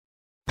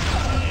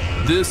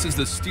This is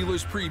the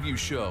Steelers Preview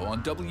Show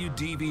on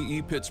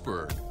WDVE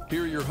Pittsburgh.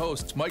 Here are your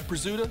hosts, Mike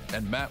Prizzuta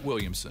and Matt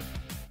Williamson.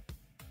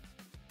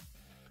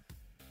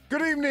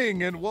 Good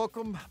evening and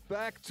welcome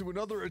back to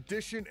another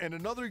edition and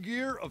another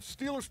year of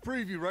Steelers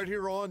Preview right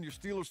here on your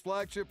Steelers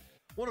flagship,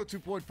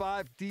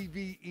 102.5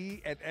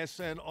 DVE and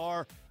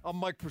SNR. I'm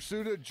Mike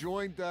Prizzuta,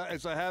 joined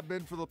as I have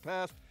been for the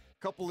past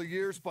couple of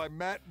years by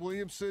Matt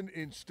Williamson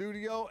in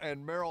studio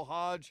and Merrill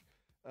Hodge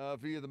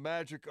via the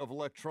magic of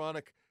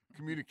electronic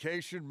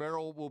communication.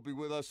 Merrill will be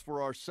with us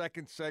for our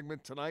second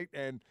segment tonight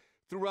and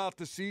throughout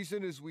the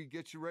season as we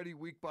get you ready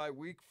week by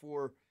week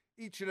for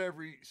each and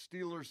every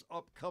Steelers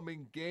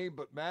upcoming game.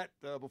 But Matt,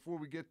 before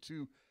we get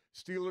to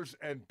Steelers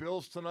and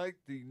Bills tonight,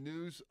 the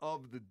news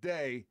of the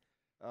day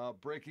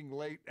breaking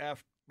late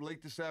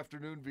this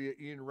afternoon via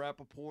Ian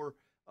Rappaport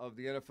of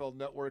the NFL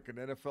Network and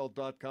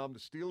NFL.com. The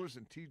Steelers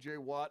and T.J.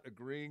 Watt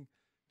agreeing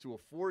to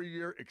a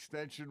 4-year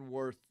extension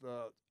worth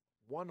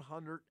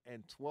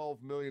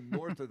 $112 million,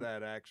 north of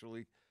that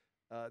actually.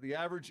 The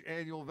average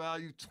annual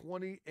value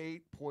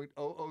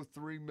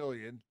 $28.003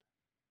 million.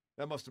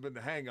 That must have been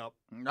the hang-up.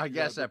 I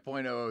guess that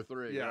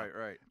 .003. Yeah.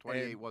 Right.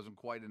 28 wasn't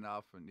quite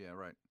enough, and yeah,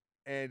 right.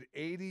 And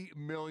 $80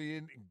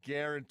 million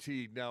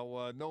guaranteed.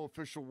 Now, no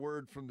official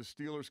word from the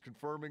Steelers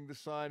confirming the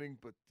signing,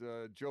 but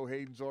Joe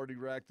Hayden's already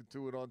reacted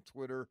to it on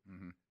Twitter.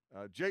 Mm-hmm.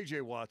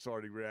 J.J. Watt's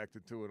already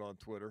reacted to it on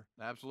Twitter.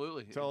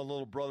 Absolutely. Telling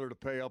little brother to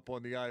pay up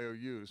on the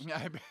IOUs.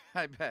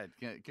 I bet.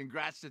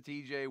 Congrats to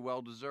TJ.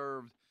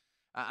 Well-deserved.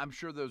 I'm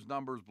sure those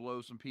numbers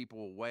blow some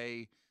people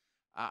away.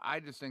 I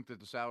just think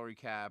that the salary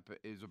cap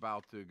is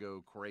about to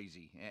go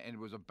crazy, and it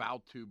was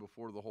about to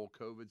before the whole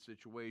COVID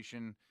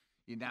situation.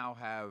 You now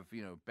have,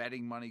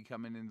 betting money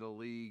coming into the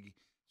league.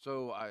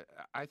 So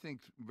I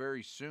think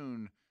very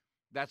soon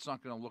that's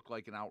not going to look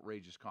like an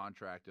outrageous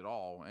contract at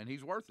all, and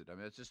he's worth it. I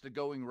mean, it's just the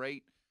going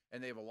rate,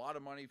 and they have a lot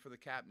of money for the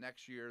cap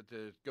next year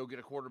to go get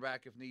a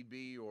quarterback if need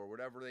be or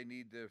whatever they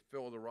need to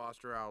fill the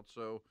roster out.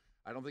 So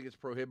I don't think it's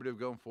prohibitive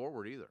going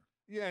forward either.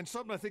 Yeah, and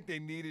something I think they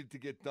needed to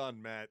get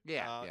done, Matt.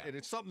 Yeah. And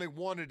it's something they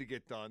wanted to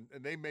get done,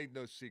 and they made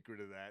no secret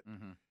of that.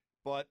 Mm-hmm.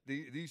 But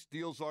these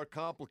deals are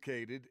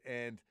complicated,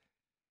 and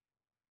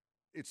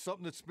it's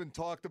something that's been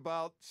talked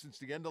about since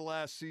the end of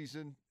last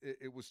season.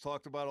 It was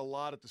talked about a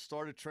lot at the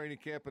start of training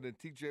camp, and then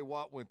T.J.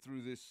 Watt went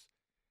through this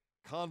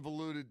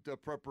convoluted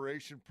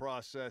preparation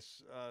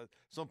process.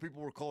 Some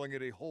people were calling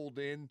it a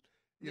hold-in.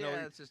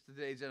 It's just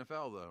today's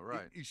NFL, though,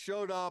 right? He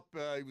showed up.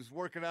 He was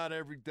working out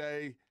every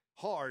day.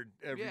 Hard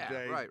every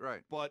day,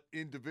 right. But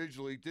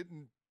individually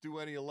didn't do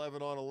any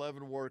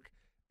 11-on-11 work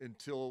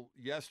until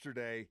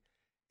yesterday.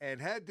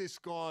 And had this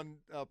gone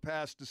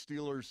past the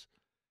Steelers'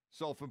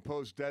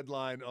 self-imposed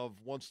deadline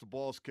of once the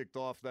ball's kicked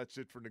off, that's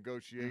it for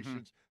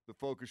negotiations. The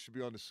focus should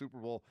be on the Super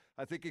Bowl.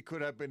 I think it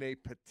could have been a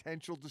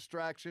potential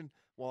distraction.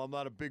 While I'm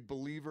not a big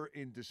believer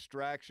in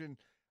distraction,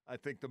 I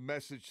think the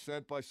message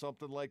sent by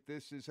something like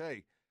this is,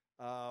 hey,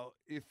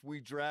 if we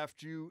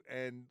draft you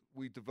and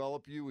we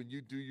develop you and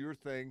you do your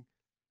thing,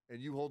 and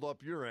you hold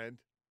up your end,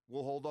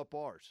 we'll hold up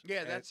ours.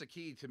 Yeah, that's the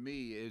key to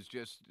me is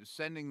just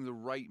sending the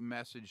right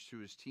message to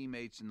his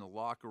teammates in the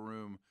locker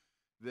room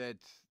that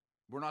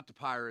we're not the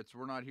Pirates.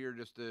 We're not here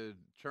just to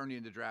turn you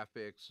into draft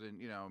picks. And,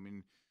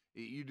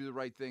 you do the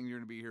right thing, you're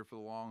going to be here for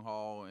the long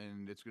haul,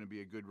 and it's going to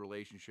be a good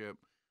relationship.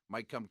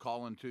 Might come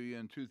calling to you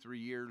in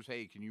 2-3 years,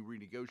 hey, can you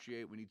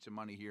renegotiate? We need some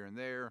money here and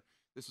there.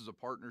 This is a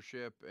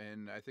partnership,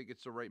 and I think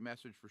it's the right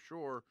message for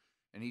sure.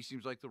 And he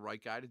seems like the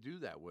right guy to do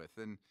that with.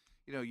 And,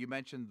 you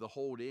mentioned the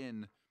hold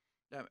in.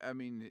 I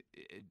mean,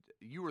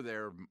 you were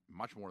there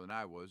much more than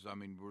I was.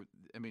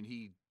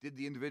 He did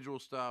the individual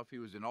stuff. He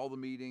was in all the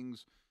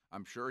meetings.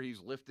 I'm sure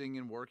he's lifting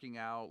and working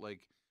out.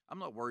 Like, I'm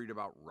not worried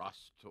about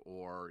rust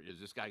or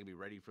is this guy going to be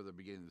ready for the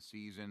beginning of the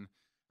season.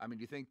 Do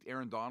you think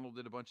Aaron Donald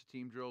did a bunch of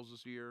team drills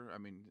this year?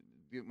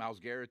 Myles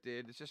Garrett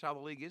did. It's just how the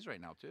league is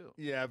right now, too.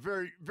 Yeah,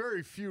 very,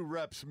 very few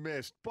reps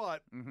missed,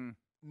 but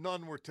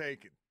none were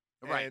taken.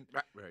 Right.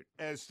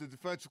 As the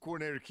defensive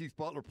coordinator Keith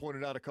Butler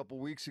pointed out a couple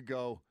weeks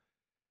ago,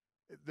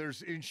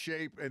 there's in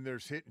shape and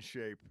there's hitting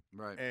shape.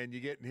 Right. And you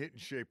get in hitting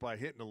shape by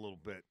hitting a little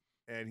bit.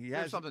 And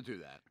There's something to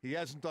that. He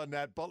hasn't done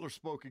that. Butler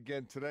spoke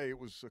again today. It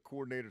was a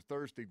coordinator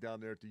Thursday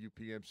down there at the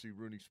UPMC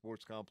Rooney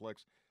Sports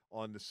Complex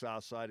on the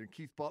south side. And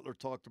Keith Butler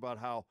talked about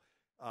how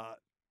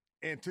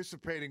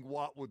anticipating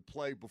Watt would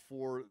play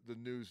before the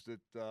news that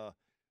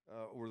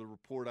or the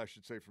report, I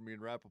should say, from Ian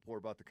Rappaport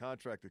about the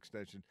contract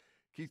extension.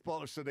 Keith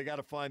Butler said they got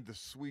to find the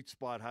sweet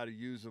spot how to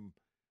use him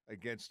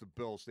against the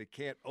Bills. They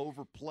can't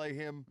overplay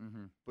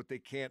him, but they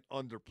can't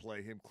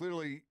underplay him.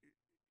 Clearly,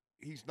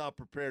 he's not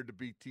prepared to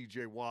be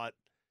T.J. Watt,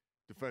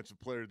 Defensive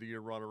Player of the Year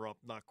runner-up.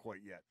 Not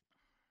quite yet.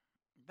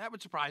 That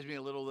would surprise me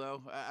a little,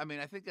 though. I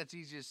think that's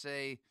easy to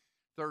say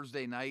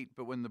Thursday night,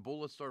 but when the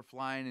bullets start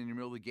flying in the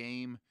middle of the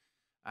game,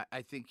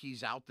 I think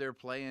he's out there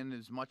playing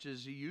as much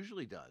as he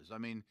usually does.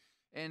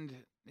 And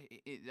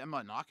I'm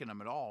not knocking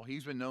him at all.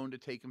 He's been known to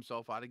take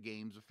himself out of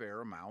games a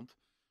fair amount.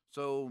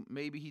 So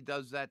maybe he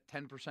does that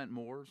 10%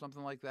 more or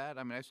something like that.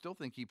 I still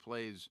think he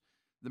plays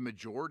the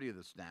majority of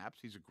the snaps.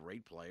 He's a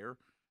great player.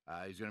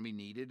 He's going to be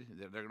needed.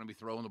 They're going to be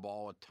throwing the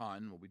ball a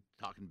ton. We'll be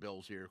talking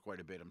Bills here quite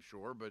a bit, I'm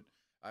sure. But,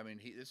 I mean,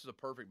 this is a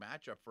perfect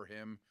matchup for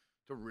him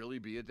to really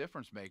be a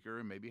difference maker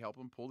and maybe help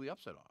him pull the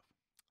upset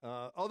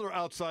off. Other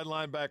outside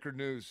linebacker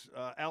news,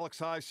 Alex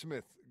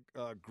Highsmith,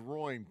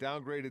 groin,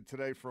 downgraded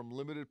today from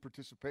limited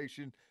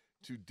participation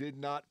to did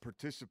not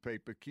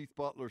participate. But Keith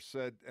Butler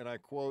said, and I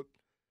quote,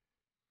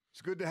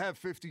 "It's good to have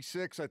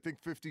 56. I think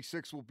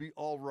 56 will be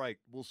all right.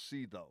 We'll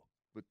see, though."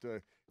 But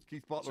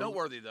Keith Butler. It's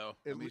noteworthy, though.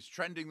 I mean, he's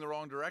trending the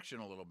wrong direction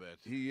a little bit.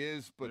 He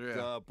is,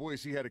 but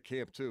boys, he had a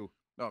camp too.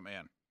 Oh,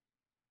 man.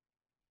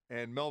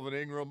 And Melvin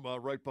Ingram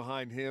right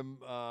behind him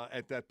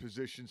at that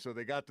position. So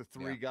they got the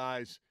three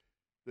guys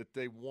that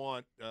they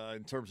want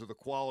in terms of the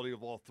quality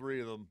of all three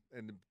of them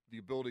and the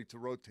ability to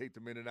rotate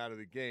them in and out of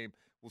the game.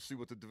 We'll see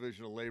what the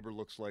division of labor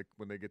looks like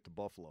when they get to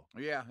Buffalo.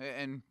 Yeah,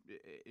 and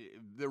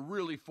they're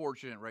really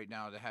fortunate right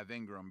now to have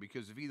Ingram,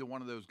 because if either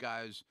one of those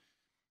guys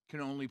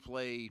can only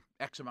play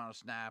X amount of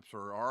snaps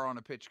or are on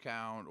a pitch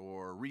count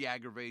or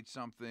re-aggravate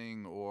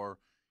something, or,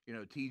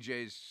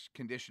 TJ's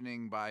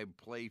conditioning by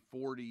play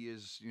 40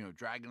 is,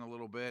 dragging a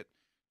little bit,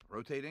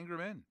 rotate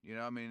Ingram in.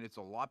 I mean, it's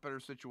a lot better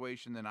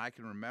situation than I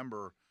can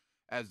remember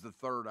as the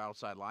third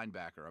outside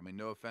linebacker. I mean,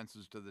 no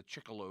offenses to the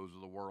Chickalos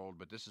of the world,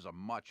 but this is a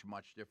much,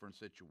 much different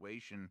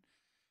situation.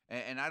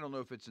 And I don't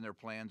know if it's in their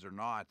plans or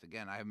not.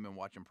 Again, I haven't been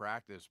watching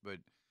practice, but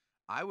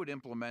I would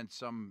implement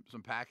some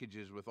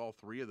packages with all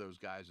three of those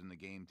guys in the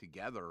game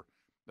together,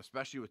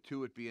 especially with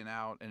Tuitt being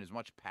out, and as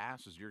much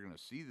pass as you're going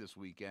to see this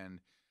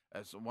weekend.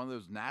 As one of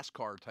those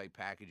NASCAR-type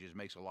packages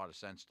makes a lot of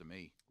sense to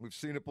me. We've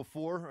seen it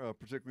before,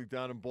 particularly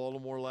down in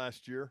Baltimore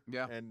last year.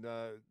 Yeah. And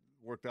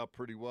worked out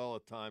pretty well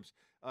at times.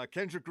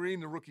 Kendrick Green,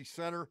 the rookie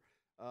center,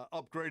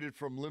 upgraded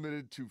from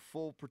limited to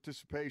full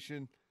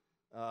participation.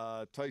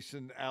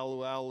 Tyson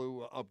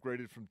Alualu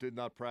upgraded from did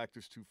not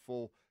practice to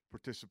full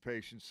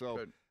participation. So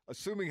Good.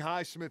 Assuming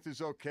Highsmith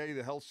is okay,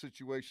 the health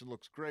situation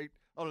looks great,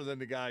 other than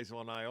the guys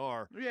on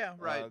IR. Yeah,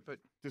 right. But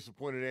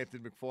disappointed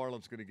Anthony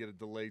McFarland's going to get a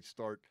delayed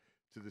start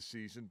to the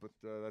season, but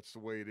that's the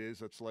way it is.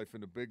 That's life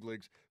in the big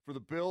leagues. For the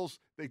Bills,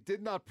 they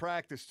did not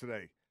practice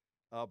today,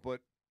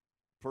 but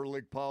per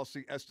league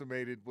policy,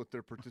 estimated what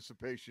their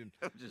participation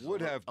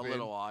would have been. A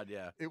little odd,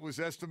 yeah. It was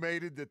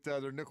estimated that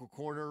their nickel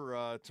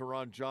corner,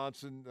 Teron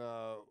Johnson,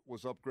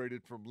 was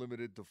upgraded from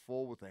limited to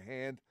full with a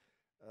hand.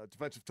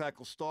 Defensive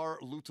tackle star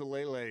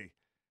Lutalele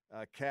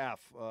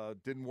calf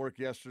didn't work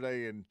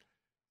yesterday, and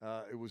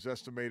it was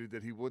estimated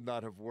that he would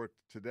not have worked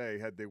today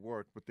had they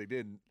worked, but they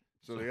didn't.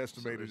 So they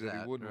estimated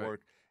that he wouldn't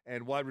work.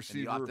 And wide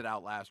receiver, and he opted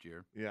out last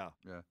year. Yeah.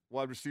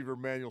 Wide receiver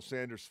Emmanuel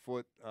Sanders'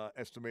 foot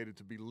estimated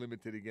to be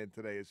limited again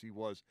today, as he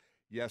was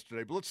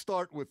yesterday. But let's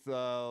start with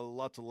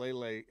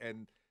Lutalele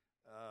and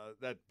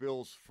that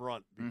Bills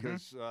front,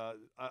 because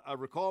I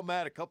recall,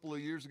 Matt, a couple of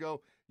years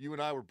ago, you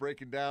and I were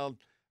breaking down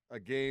a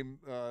game,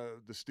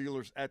 the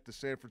Steelers at the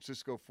San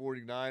Francisco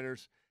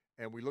 49ers,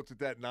 and we looked at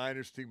that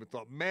Niners team and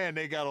thought, man,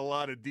 they got a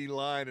lot of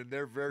D-line, and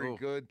they're very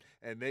good,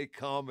 and they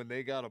come, and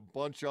they got a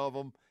bunch of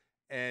them.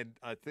 And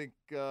I think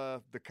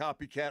the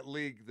copycat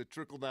league, the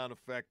trickle-down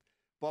effect,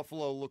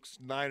 Buffalo looks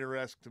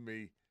Niner-esque to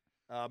me.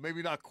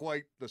 Maybe not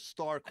quite the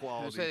star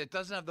quality. It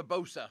doesn't have the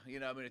Bosa,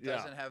 it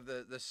doesn't have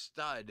the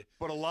stud.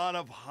 But a lot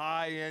of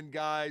high-end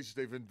guys.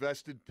 They've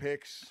invested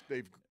picks.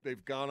 They've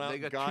gone out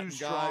and gotten guys.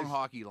 They got two strong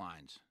hockey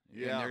lines.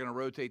 Yeah. And they're going to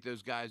rotate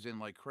those guys in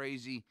like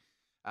crazy.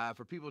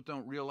 For people that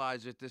don't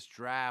realize it, this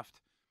draft,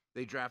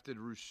 they drafted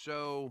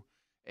Rousseau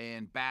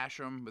and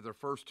Basham with their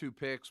first two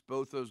picks.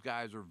 Both those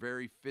guys are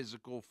very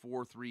physical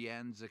 4-3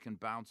 ends that can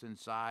bounce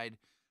inside.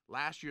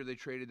 Last year, they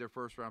traded their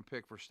first-round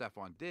pick for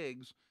Stephon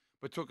Diggs,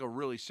 but took a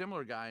really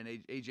similar guy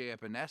in A.J.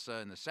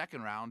 Epinesa in the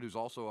second round, who's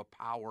also a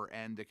power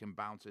end that can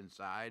bounce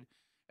inside.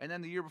 And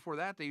then the year before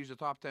that, they used a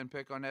top 10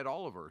 pick on Ed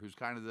Oliver, who's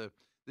kind of the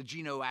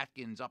Geno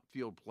Atkins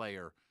upfield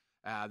player.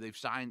 They've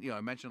signed,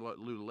 I mentioned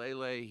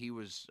Lutalele. He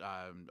was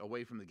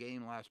away from the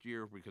game last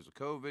year because of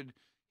COVID.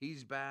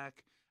 He's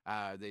back.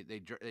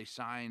 They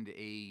signed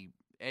a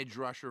edge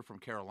rusher from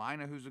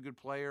Carolina who's a good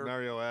player.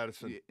 Mario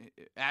Addison.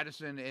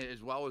 Addison,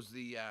 as well as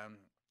the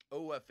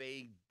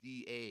OFADA.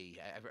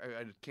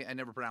 I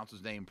never pronounce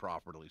his name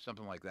properly.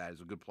 Something like that.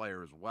 He's a good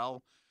player as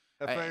well.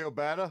 F.A.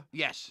 Obata?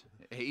 Yes.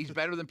 He's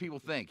better than people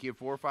think. He had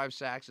 4 or 5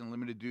 sacks in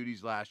limited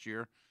duties last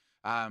year.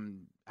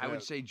 I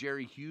would say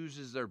Jerry Hughes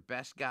is their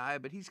best guy,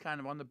 but he's kind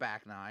of on the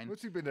back nine.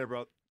 What's he been there,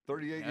 about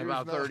 38 years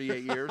About now?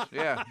 38 years,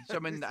 yeah. So, I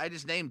mean, I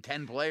just named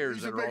 10 players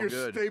He's that a are all bigger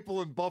good.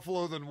 staple in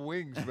Buffalo than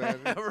Wings, man.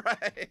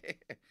 Right.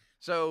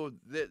 So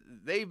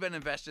they've been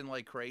investing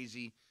like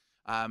crazy.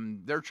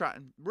 They're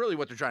trying. Really,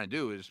 what they're trying to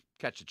do is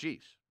catch the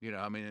Chiefs.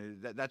 I mean,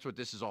 that's what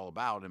this is all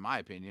about, in my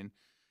opinion.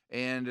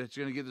 And it's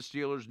going to give the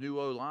Steelers' new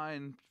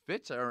O-line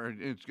fits, or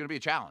it's going to be a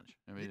challenge.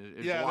 I mean,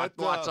 it's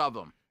lots of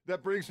them.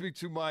 That brings me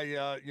to my,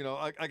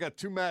 I got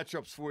two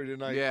matchups for you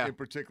tonight in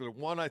particular.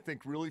 One I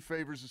think really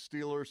favors the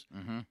Steelers.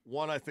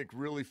 One I think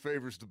really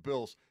favors the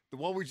Bills. The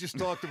one we just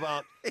talked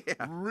about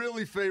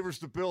really favors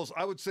the Bills.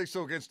 I would say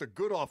so against a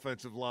good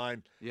offensive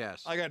line.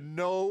 Yes. I got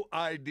no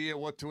idea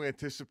what to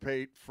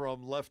anticipate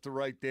from left to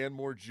right. Dan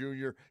Moore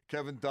Jr.,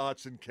 Kevin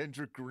Dotson,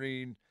 Kendrick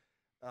Green,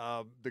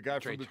 the guy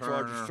Trey from the Turner,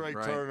 Chargers, Trey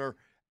right. Turner.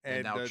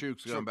 And now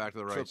Chuk's going back to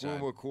the right side.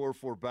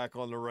 Chukwuma back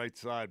on the right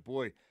side.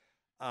 Boy.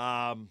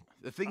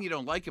 The thing you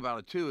don't like about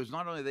it, too, is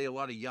not only are they a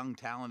lot of young,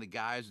 talented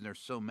guys, and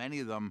there's so many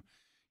of them,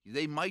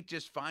 they might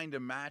just find a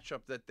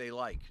matchup that they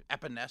like,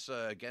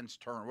 Epinesa against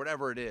Turner,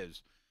 whatever it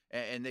is,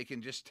 and they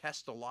can just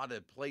test a lot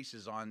of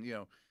places on,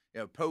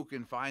 poke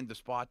and find the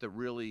spot that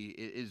really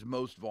is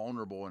most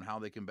vulnerable and how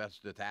they can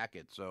best attack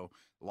it. So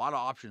a lot of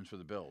options for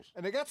the Bills.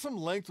 And they got some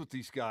length with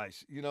these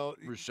guys.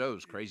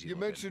 Rousseau's crazy. You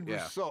mentioned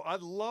Rousseau. I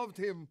loved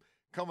him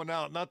coming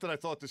out. Not that I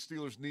thought the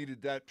Steelers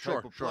needed that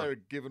type of player,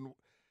 given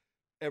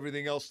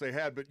everything else they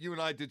had, but you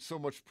and I did so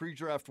much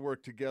pre-draft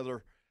work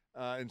together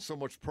and so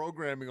much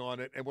programming on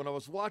it. And when I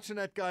was watching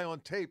that guy on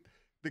tape,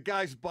 the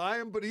guy's by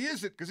him, but he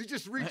isn't because he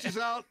just reaches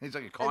out. He's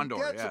like a condor.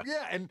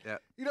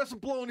 He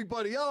doesn't blow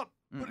anybody up,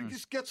 but he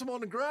just gets him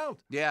on the ground.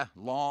 Yeah,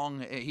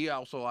 long. He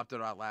also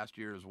opted out last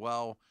year as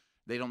well.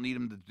 They don't need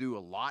him to do a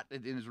lot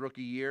in his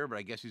rookie year, but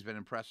I guess he's been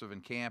impressive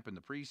in camp in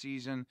the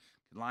preseason.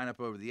 Can line up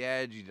over the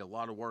edge. He did a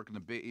lot of work in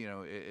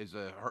the as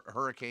a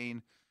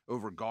hurricane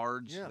over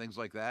guards, things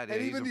like that.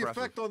 And even the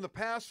effect on the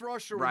pass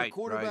rush or when the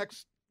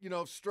quarterback's,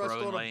 stressed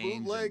throwing on a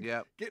bootleg,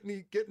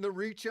 getting the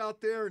reach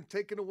out there and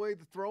taking away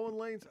the throwing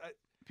lanes.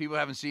 People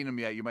haven't seen him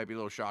yet. You might be a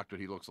little shocked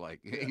what he looks like.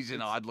 Yeah, he's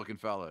an odd-looking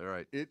fella,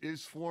 right? It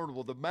is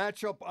formidable. The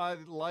matchup I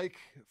like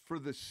for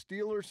the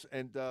Steelers,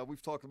 and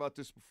we've talked about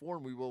this before,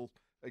 and we will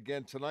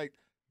again tonight,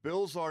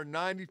 Bills are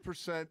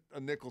 90% a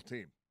nickel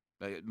team.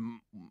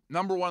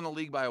 Number one in the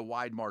league by a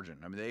wide margin.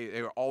 I mean,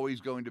 they are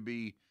always going to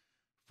be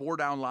 4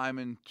 down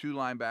linemen, 2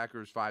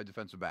 linebackers, 5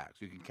 defensive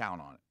backs. You can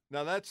count on it.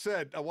 Now, that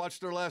said, I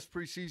watched their last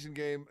preseason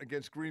game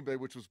against Green Bay,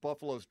 which was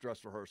Buffalo's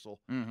dress rehearsal.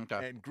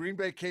 Okay. And Green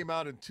Bay came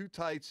out in 2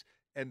 tights,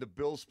 and the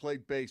Bills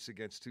played base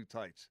against 2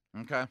 tights.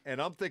 Okay.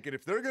 And I'm thinking,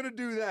 if they're going to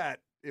do that,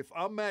 if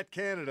I'm Matt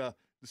Canada,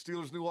 the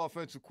Steelers' new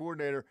offensive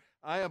coordinator,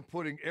 I am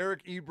putting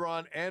Eric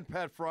Ebron and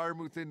Pat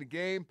Freiermuth in the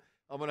game.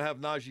 I'm going to have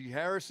Najee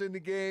Harris in the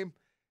game.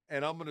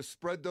 And I'm going to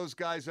spread those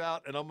guys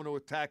out, and I'm going to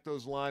attack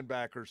those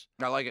linebackers.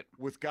 I like it.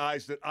 With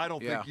guys that I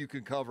don't think you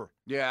can cover.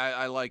 Yeah,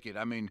 I like it.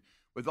 I mean,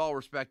 with all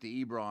respect to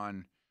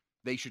Ebron,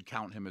 they should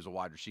count him as a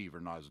wide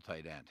receiver, not as a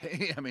tight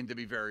end. I mean, to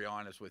be very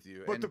honest with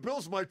you. But the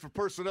Bills might, for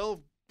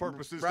personnel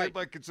purposes, they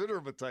might consider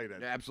him a tight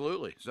end. Yeah,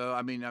 absolutely. So,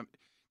 I mean,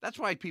 that's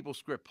why people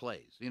script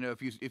plays.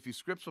 If you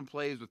script some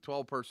plays with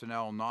 12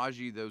 personnel,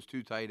 Najee, those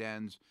 2 tight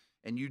ends,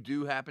 and you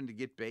do happen to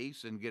get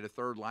base and get a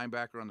third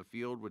linebacker on the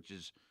field, which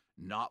is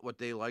not what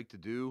they like to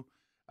do,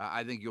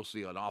 I think you'll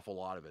see an awful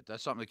lot of it.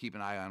 That's something to keep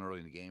an eye on early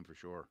in the game for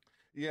sure.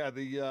 Yeah,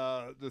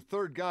 the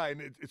third guy,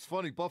 and it's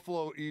funny,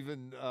 Buffalo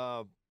even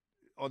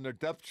on their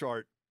depth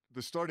chart,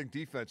 the starting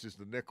defense is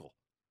the nickel.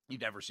 You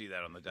never see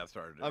that on the depth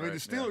chart. I mean, the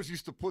Steelers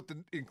used to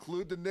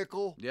include the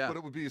nickel, but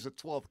it would be as a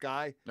 12th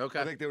guy. Okay.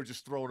 I think they were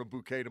just throwing a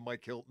bouquet to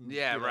Mike Hilton.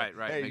 Yeah, right.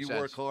 Hey, Makes you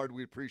sense. Work hard.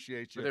 We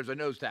appreciate you. But there's a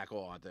nose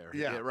tackle out there.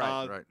 Yeah,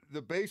 right.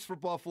 The base for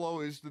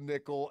Buffalo is the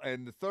nickel,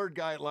 and the third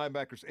guy at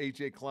linebacker is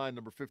A.J. Klein,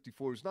 number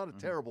 54, who's not a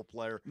terrible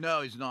player.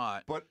 No, he's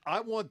not. But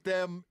I want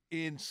them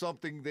in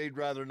something they'd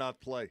rather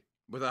not play.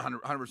 With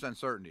 100%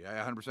 certainty. I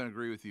 100%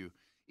 agree with you.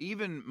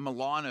 Even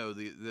Milano,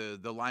 the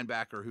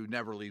linebacker who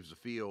never leaves the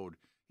field,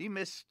 he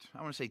missed,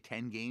 I want to say,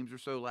 10 games or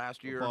so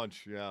last year. A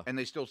bunch, yeah. And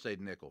they still stayed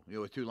nickel,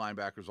 with 2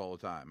 linebackers all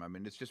the time. I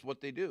mean, it's just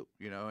what they do,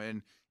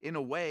 And in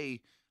a way,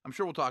 I'm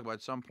sure we'll talk about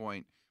at some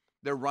point,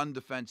 their run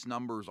defense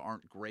numbers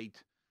aren't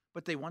great,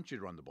 but they want you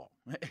to run the ball.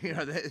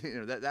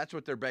 That's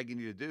what they're begging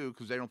you to do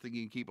because they don't think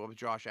you can keep up with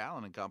Josh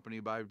Allen and company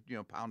by,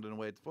 pounding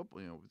away at the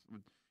football,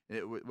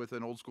 with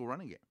an old school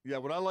running game. Yeah,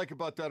 what I like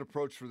about that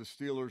approach for the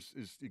Steelers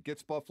is it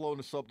gets Buffalo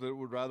into something that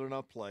would rather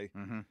not play.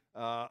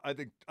 I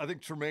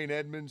think Tremaine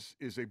Edmonds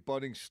is a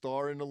budding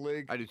star in the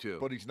league. I do too.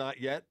 But he's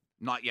not yet.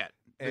 Not yet.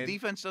 The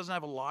defense doesn't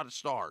have a lot of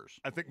stars.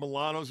 I think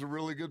Milano's a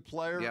really good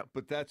player. Yep.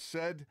 But that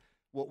said,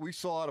 what we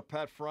saw out of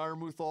Pat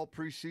Freiermuth all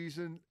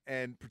preseason,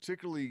 and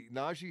particularly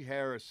Najee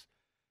Harris,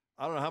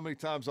 I don't know how many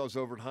times I was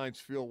over at Heinz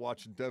Field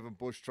watching Devin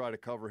Bush try to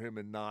cover him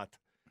and not.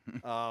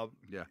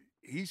 Yeah.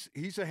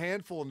 He's a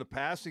handful in the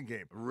passing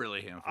game.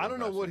 Really handful. I don't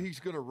know what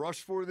he's going to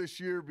rush for this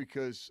year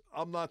because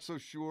I'm not so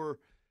sure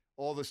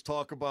all this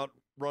talk about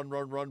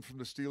run from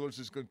the Steelers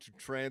is going to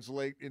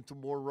translate into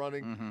more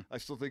running. I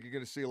still think you're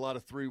going to see a lot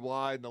of 3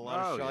 wide and a lot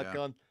of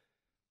shotgun. Yeah.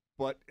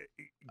 But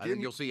I think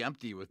you'll see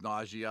empty with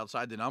Najee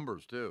outside the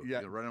numbers too.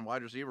 Yeah, running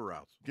wide receiver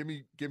routes. Give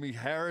me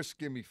Harris,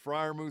 give me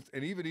Freiermuth,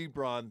 and even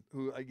Ebron.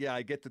 Who,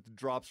 I get that the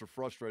drops are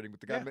frustrating,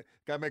 but the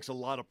guy makes a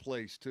lot of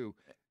plays too.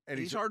 And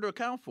he's hard to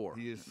account for.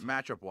 He is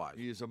matchup-wise.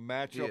 He is a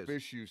matchup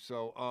issue.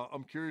 So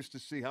I'm curious to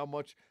see how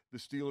much the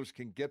Steelers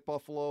can get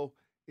Buffalo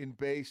in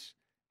base.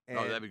 And,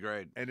 that'd be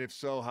great. And if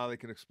so, how they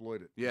can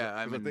exploit it. Yeah,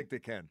 I think they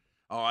can.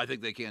 Oh, I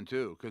think they can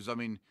too. Because, I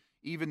mean,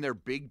 even their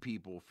big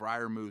people,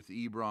 Freiermuth,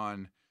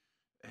 Ebron,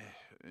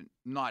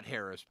 not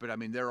Harris, but, I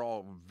mean, they're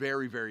all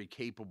very, very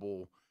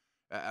capable.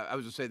 I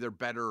was going to say they're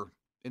better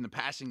in the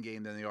passing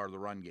game than they are the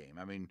run game.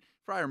 I mean,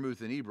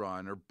 Freiermuth and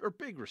Ebron are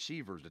big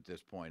receivers at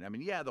this point. I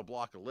mean, yeah, they'll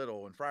block a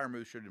little, and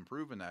Freiermuth should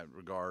improve in that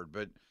regard.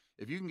 But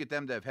if you can get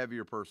them to have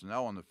heavier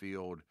personnel on the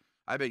field,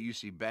 I bet you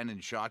see Ben in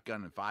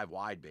shotgun and 5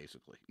 wide,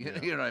 basically. Yeah.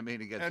 You know what I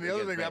mean? And the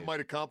other thing that might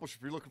accomplish,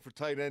 if you're looking for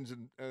tight ends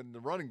and the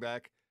running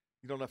back,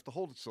 you don't have to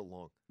hold it so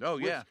long. Oh,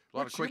 yeah. A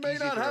lot of quick, you may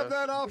easy not have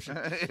that option.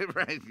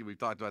 Right. We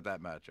talked about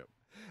that matchup.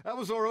 That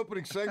was our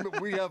opening segment.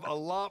 We have a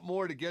lot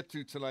more to get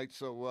to tonight,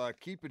 so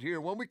keep it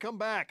here. When we come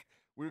back,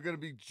 we're going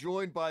to be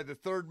joined by the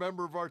third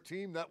member of our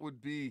team. That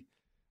would be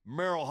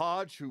Merril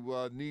Hoge,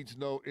 who needs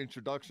no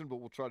introduction, but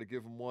we'll try to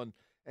give him one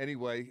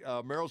anyway.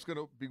 Merrill's going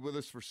to be with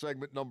us for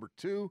segment number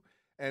 2,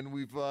 and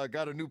we've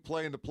got a new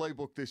play in the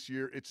playbook this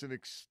year. It's an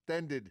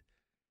extended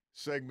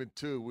segment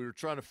 2. We were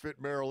trying to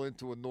fit Merrill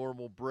into a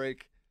normal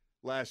break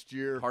last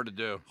year. Hard to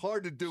do.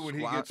 Hard to do when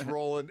he gets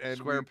rolling. And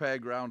Square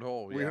peg, round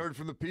hole. We heard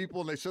from the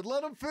people, and they said,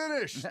 let him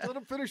finish. Let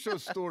him finish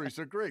those stories.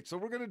 They're great. So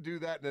we're going to do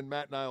that, and then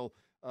Matt and I will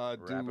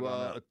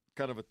do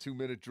kind of a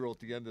 2-minute drill at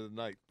the end of the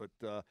night.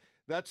 But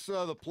that's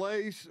the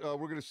plays. We're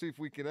going to see if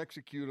we can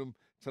execute them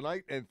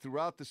tonight and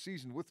throughout the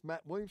season. With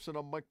Matt Williamson,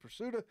 I'm Mike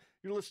Pursuta.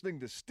 You're listening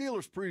to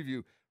Steelers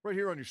Preview right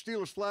here on your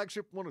Steelers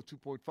flagship,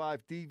 102.5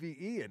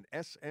 DVE and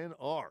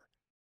SNR.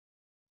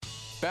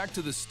 Back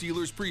to the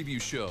Steelers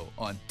Preview Show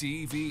on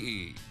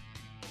DVE.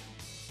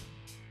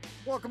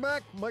 Welcome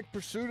back. Mike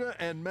Pursuta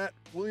and Matt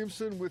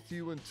Williamson with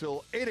you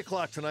until 8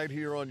 o'clock tonight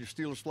here on your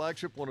Steelers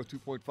flagship,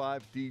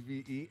 102.5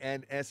 DVE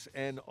and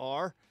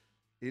SNR.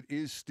 It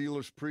is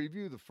Steelers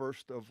Preview, the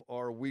first of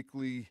our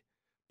weekly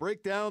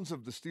breakdowns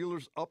of the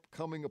Steelers'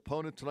 upcoming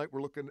opponent. Tonight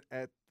we're looking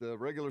at the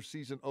regular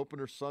season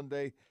opener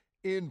Sunday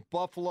in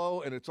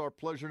Buffalo, and it's our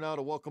pleasure now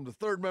to welcome the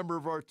third member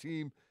of our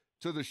team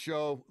to the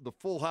show. The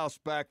full house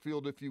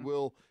backfield, if you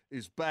will,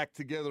 is back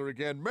together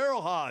again.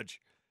 Merril Hoge,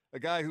 a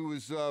guy who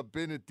has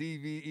been at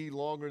DVE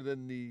longer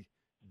than the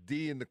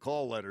D in the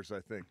call letters, I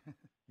think.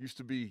 Used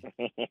to be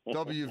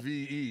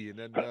WVE,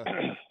 and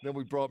then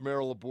we brought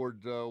Merril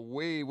aboard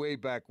way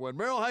back when.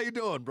 Merril, how you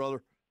doing,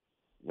 brother?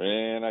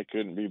 Man, I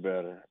couldn't be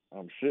better.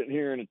 I'm sitting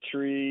here in a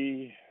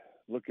tree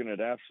looking at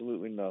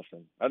absolutely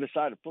nothing. I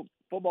decided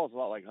football's a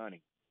lot like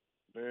hunting.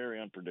 Very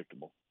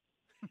unpredictable.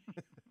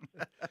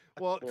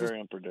 Well, very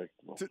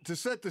unpredictable. To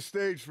set the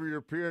stage for your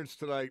appearance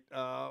tonight,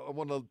 I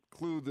want to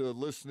clue the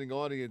listening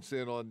audience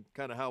in on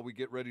kind of how we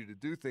get ready to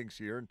do things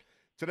here. And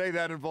today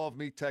that involved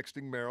me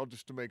texting Merril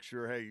just to make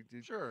sure, hey,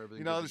 sure,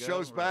 the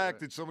show's back.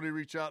 Right. Did somebody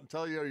reach out and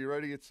tell you, are you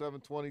ready at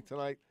 7:20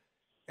 tonight?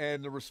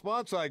 And the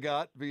response I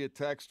got via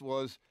text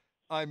was,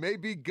 I may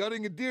be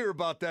gutting a deer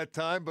about that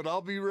time, but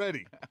I'll be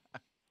ready.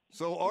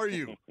 So are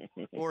you,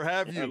 or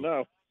have you?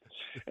 No,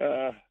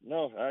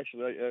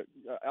 actually,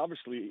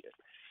 obviously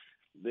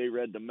they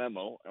read the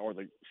memo, or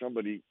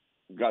somebody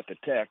got the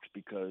text,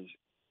 because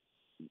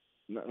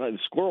the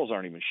squirrels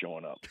aren't even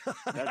showing up.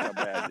 That's how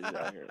bad it is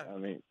out here. I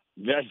mean,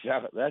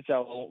 that's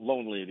how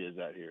lonely it is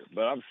out here.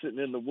 But I'm sitting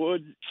in the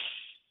woods.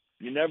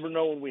 You never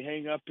know when we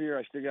hang up here.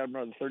 I still got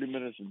another 30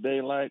 minutes of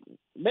daylight.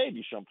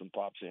 Maybe something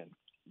pops in.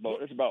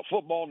 But it's about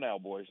football now,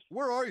 boys.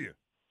 Where are you?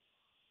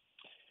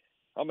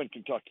 I'm in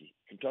Kentucky.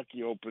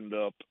 Kentucky opened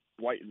up.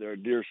 Their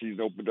deer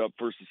season opened up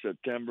 1st of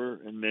September,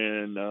 and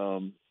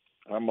then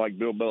I'm like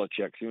Bill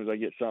Belichick. As soon as I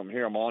get something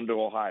here, I'm on to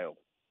Ohio.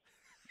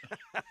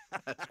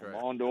 That's great.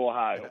 I'm on to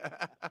Ohio.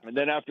 And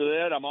then after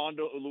that, I'm on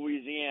to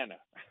Louisiana.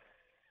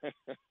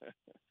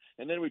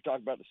 And then we talk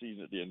about the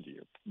season at the end of the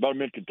year. But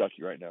I'm in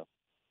Kentucky right now.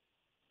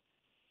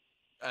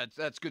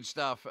 That's good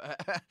stuff.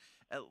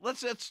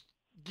 Let's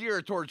gear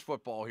it towards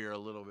football here a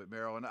little bit,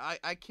 Merril. And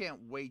I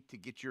can't wait to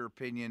get your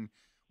opinion.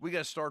 We got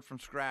to start from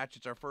scratch.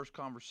 It's our first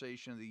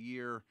conversation of the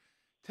year.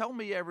 Tell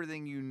me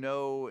everything you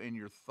know and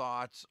your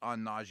thoughts on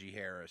Najee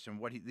Harris and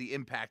the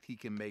impact he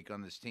can make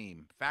on this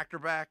team. Factor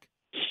back?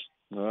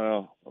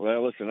 Well,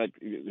 listen,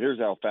 here's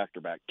how factor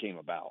back came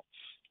about.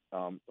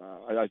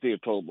 I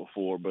think I told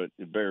before, but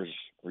it bears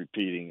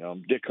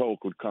repeating. Dick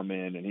Hoke would come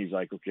in, and he's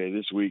like, okay,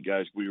 this week,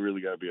 guys, we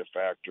really got to be a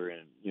factor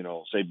in,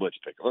 say blitz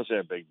picker. Let's say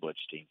a big blitz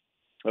team.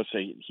 Let's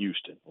say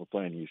Houston. We're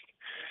playing Houston.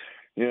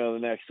 The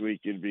next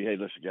week it'd be, hey,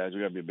 listen, guys,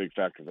 we got to be a big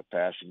factor in the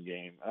passing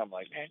game. I'm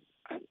like,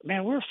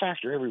 man, we're a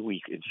factor every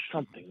week. It's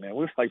something, man.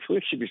 We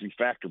should be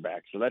factor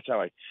back. So that's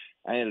how I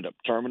ended up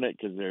terminating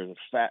it, because there's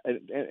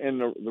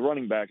and the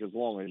running back, as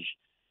long as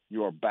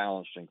you are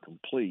balanced and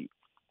complete,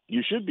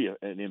 you should be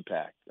an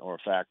impact or a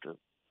factor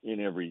in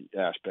every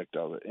aspect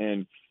of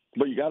it.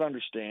 But you got to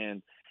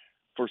understand,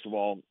 first of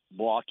all,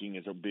 blocking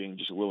is being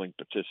just a willing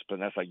participant.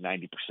 That's like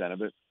 90%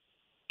 of it.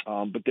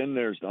 But then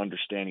there's the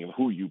understanding of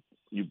who you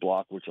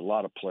block, which a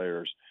lot of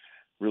players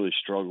really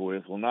struggle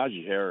with. Well,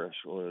 Najee Harris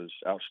was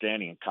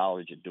outstanding in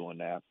college at doing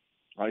that.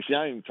 I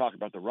didn't even talk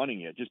about the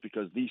running yet, just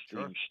because these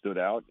things stood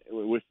out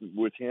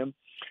with him.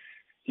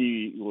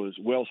 He was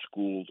well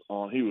schooled.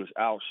 He was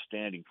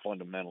outstanding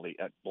fundamentally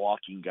at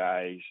blocking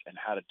guys and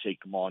how to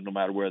take them on, no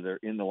matter whether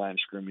they're in the line of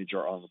scrimmage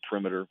or on the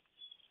perimeter.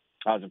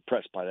 I was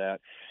impressed by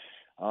that.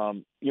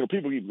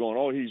 People keep going,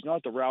 oh, he's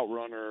not the route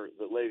runner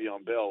that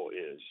Le'Veon Bell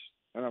is.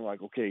 And I'm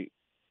like, okay,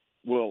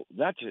 well,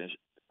 that's an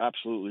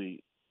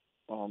absolutely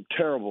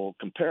terrible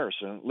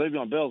comparison.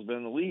 Le'Veon Bell's been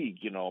in the league,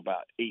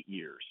 about 8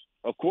 years.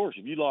 Of course,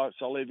 if you saw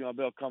Le'Veon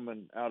Bell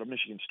coming out of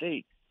Michigan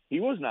State, he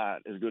was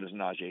not as good as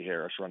Najee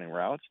Harris running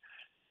routes.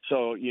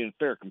 So, in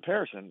fair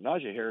comparison,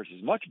 Najee Harris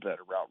is much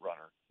better route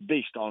runner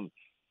based on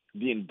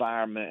the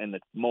environment and the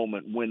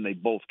moment when they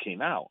both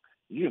came out.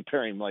 You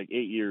compare him like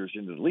 8 years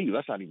into the league,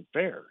 that's not even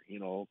fair.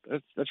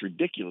 That's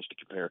ridiculous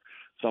to compare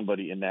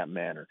somebody in that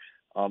manner.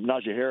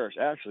 Najee Harris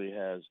actually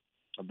has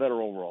a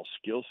better overall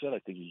skill set. I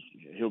think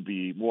he'll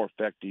be more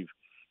effective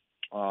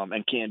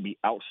and can be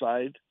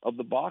outside of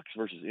the box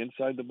versus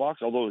inside the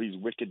box, although he's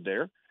wicked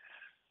there.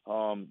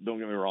 Don't get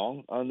me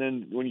wrong. And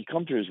then when you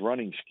come to his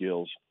running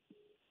skills,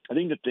 I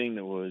think the thing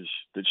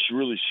that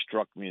really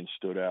struck me and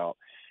stood out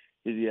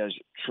is he has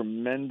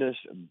tremendous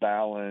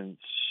balance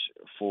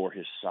for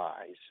his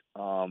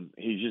size.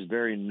 He's just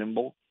very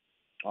nimble,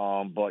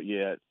 but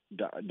yet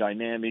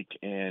dynamic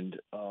and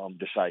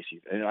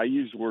decisive. And I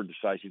use the word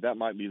decisive. That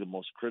might be the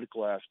most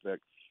critical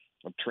aspect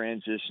of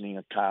transitioning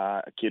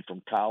a kid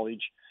from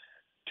college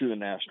to the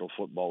National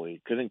Football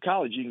League. Because in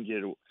college you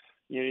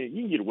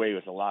can get away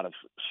with a lot of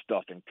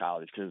stuff in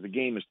college because the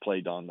game is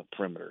played on the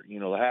perimeter.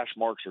 The hash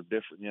marks are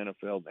different in the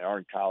NFL than they are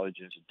in college,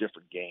 and it's a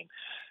different game.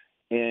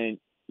 And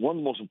one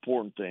of the most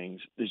important things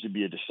is to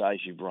be a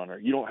decisive runner.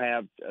 You don't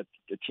have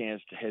a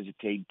chance to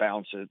hesitate,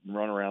 bounce it, and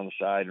run around the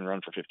side and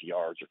run for 50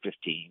 yards or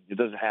 15. It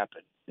doesn't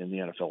happen in the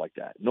NFL like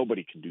that.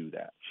 Nobody can do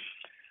that.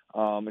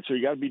 And so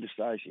you got to be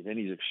decisive, and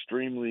he's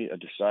extremely a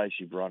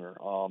decisive runner.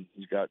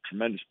 He's got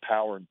tremendous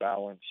power and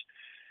balance.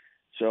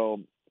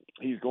 So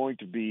he's going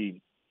to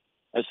be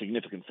a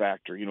significant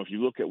factor. If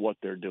you look at what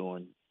they're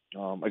doing,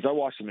 as I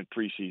watched them in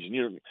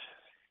preseason,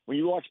 when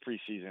you watch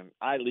preseason,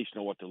 I at least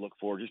know what to look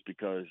for just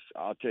because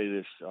I'll tell you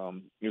this,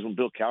 because when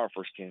Bill Cowher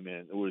first came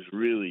in, it was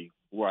really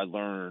where I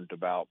learned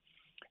about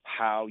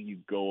how you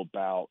go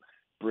about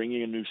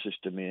bringing a new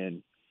system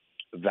in,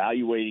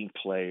 evaluating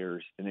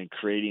players, and then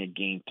creating a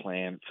game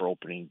plan for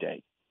opening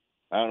day.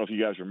 I don't know if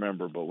you guys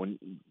remember, but when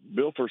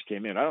Bill first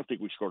came in, I don't think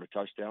we scored a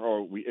touchdown,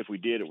 or if we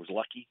did, it was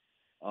lucky.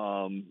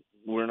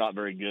 We're not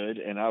very good,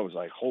 and I was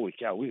like, holy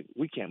cow,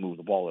 we can't move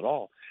the ball at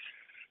all.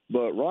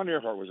 But Ron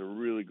Earhart was a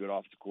really good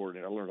offensive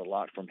coordinator. I learned a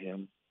lot from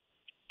him.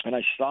 And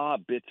I saw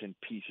bits and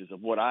pieces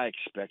of what I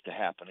expect to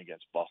happen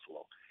against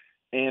Buffalo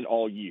and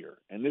all year.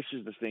 And this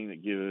is the thing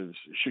that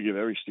should give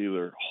every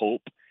Steeler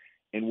hope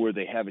and where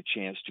they have a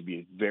chance to be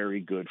a very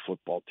good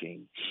football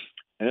team.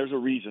 And there's a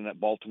reason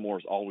that Baltimore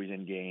is always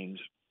in games,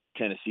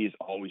 Tennessee is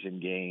always in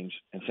games,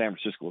 and San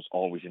Francisco is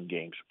always in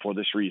games for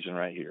this reason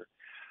right here.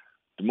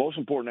 The most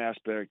important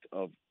aspect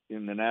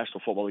in the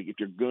National Football League, if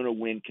you're going to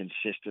win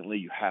consistently,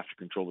 you have to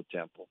control the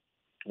tempo.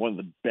 One of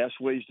the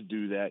best ways to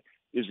do that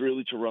is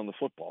really to run the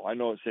football. I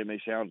know it may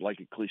sound like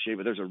a cliche,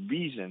 but there's a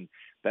reason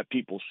that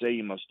people say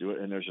you must do it,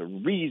 and there's a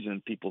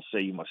reason people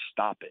say you must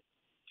stop it.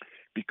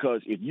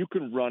 Because if you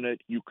can run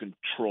it, you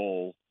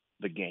control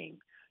the game.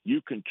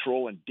 You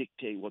control and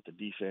dictate what the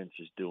defense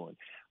is doing.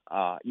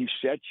 You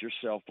set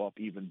yourself up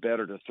even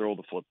better to throw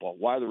the football.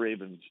 Why are the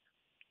Ravens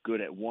good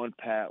at one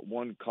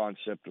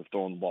concept of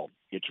throwing the ball?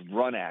 It's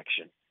run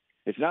action.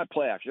 It's not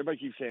play action. Everybody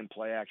keeps saying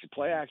play action.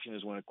 Play action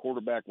is when a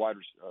quarterback,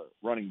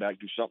 running back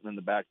do something in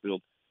the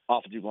backfield.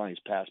 Offensive line is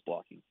pass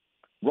blocking.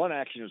 Run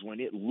action is when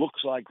it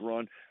looks like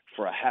run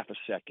for a half a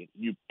second.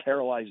 You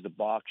paralyze the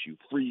box. You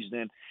freeze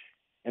them.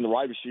 And the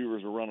wide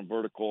receivers are running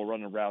vertical,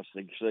 running routes.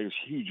 So there's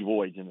huge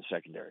voids in the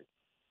secondary.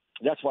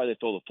 That's why they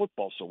throw the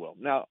football so well.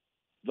 Now,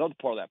 the other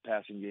part of that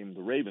passing game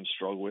the Ravens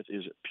struggle with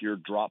is pure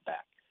drop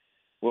back.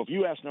 Well, if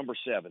you ask number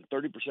 7,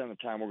 30% of the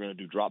time we're going to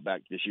do drop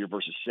back this year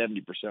versus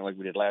 70% like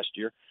we did last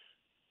year,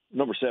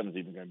 number 7 is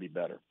even going to be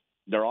better.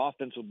 Their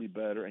offense will be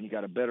better, and you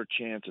got a better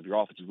chance of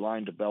your offensive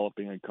line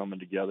developing and coming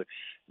together.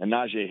 And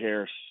Najee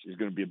Harris is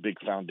going to be a big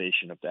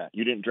foundation of that.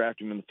 You didn't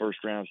draft him in the first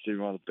round, sit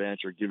him on the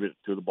bench, or give it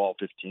to the ball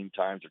 15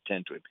 times or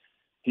 10 to him.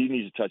 He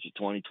needs to touch it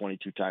 20,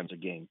 22 times a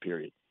game,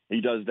 period.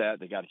 He does that,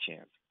 they got a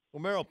chance.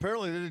 Well, Merrill,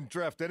 apparently they didn't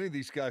draft any of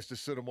these guys to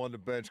sit them on the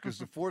bench because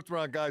the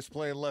fourth-round guy's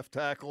playing left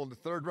tackle and the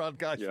third-round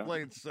guy's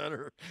playing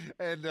center,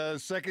 and the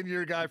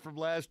second-year guy from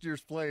last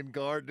year's playing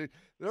guard.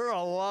 There are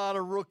a lot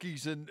of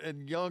rookies and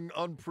young,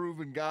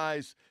 unproven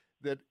guys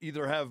that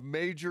either have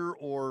major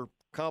or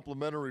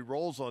complementary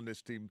roles on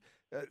this team.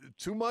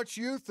 Too much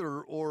youth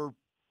or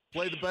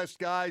play the best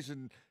guys,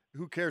 and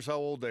who cares how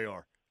old they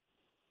are?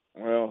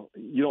 Well,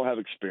 you don't have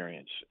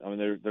experience. I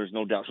mean, there's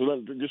no doubt.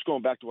 So just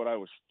going back to what I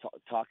was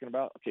talking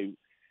about, okay,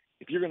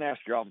 if you're going to ask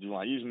your offensive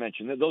line, you just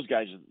mentioned that those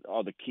guys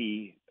are the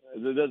key,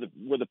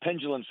 where the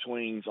pendulum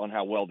swings on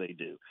how well they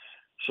do.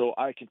 So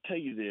I can tell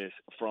you this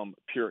from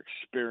pure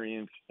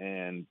experience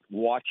and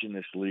watching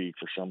this league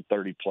for some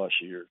 30-plus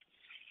years.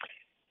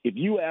 If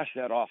you ask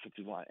that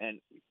offensive line, and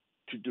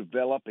to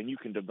develop, and you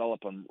can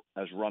develop them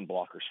as run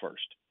blockers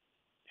first.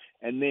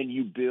 And then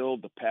you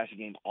build the passing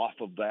game off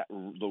of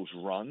those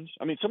runs.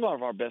 I mean, some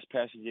of our best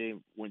passing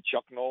game when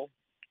Chuck Noll,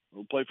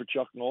 who played for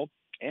Chuck Noll,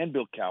 and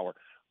Bill Cowher,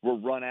 were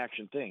run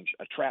action things,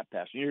 a trap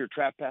pass. When you hear a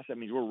trap pass, that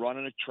means we're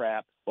running a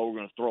trap, but we're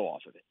going to throw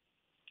off of it.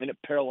 And it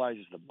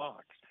paralyzes the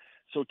box.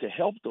 So to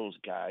help those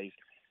guys,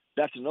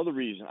 that's another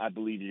reason I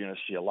believe you're going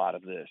to see a lot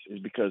of this, is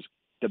because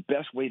the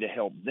best way to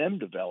help them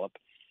develop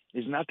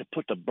is not to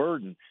put the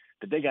burden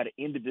that they got to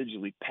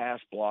individually pass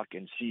block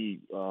and see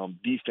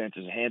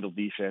defenses, handle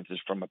defenses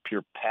from a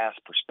pure pass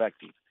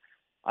perspective.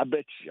 I'm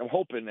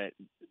hoping that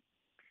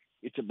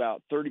it's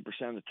about 30%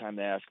 of the time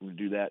they ask them to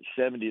do that.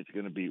 70%, it's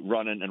going to be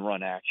running and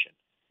run action.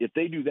 If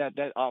they do that,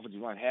 that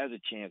offensive line has a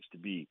chance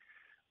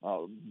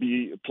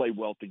to play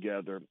well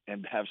together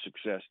and have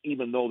success,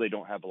 even though they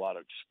don't have a lot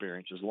of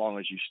experience, as long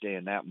as you stay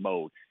in that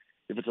mode.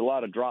 If it's a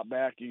lot of drop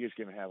back, you're just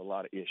going to have a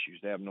lot of issues.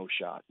 They have no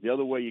shot. The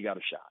other way, you got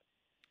a shot.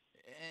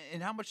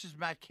 And how much does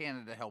Matt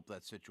Canada help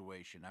that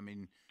situation? I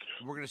mean,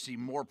 we're going to see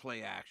more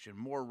play action,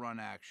 more run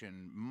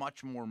action,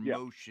 much more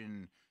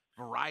motion,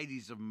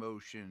 varieties of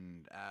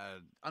motion,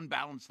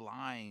 unbalanced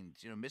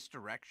lines,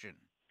 misdirection.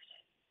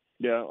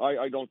 Yeah,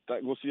 I don't.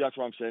 We'll see. That's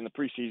what I'm saying. The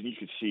preseason, you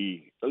could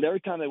see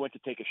every time they went to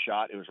take a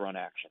shot, it was run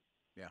action.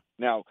 Yeah.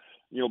 Now,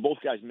 both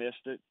guys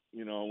missed it.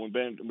 When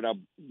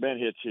Ben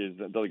hits his,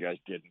 the other guys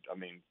didn't. I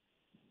mean,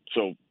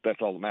 so that's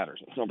all that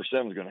matters. Number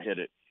 7 is going to hit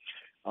it.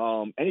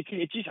 And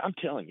it's just, I'm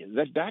telling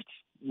you, that's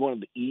one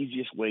of the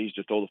easiest ways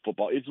to throw the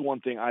football. It's the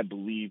one thing I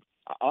believe,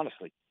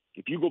 honestly,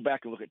 if you go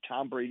back and look at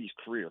Tom Brady's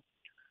career,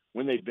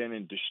 when they've been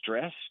in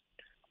distress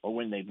or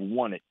when they've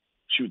won it,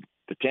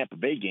 the Tampa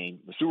Bay game,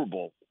 the Super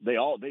Bowl,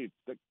 the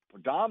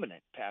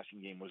predominant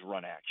passing game was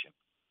run action.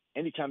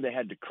 Anytime they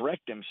had to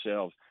correct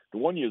themselves, the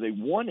one year they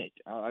won it,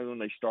 when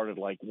they started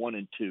like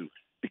 1-2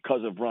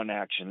 because of run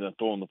action and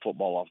throwing the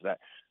football off of that.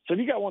 So if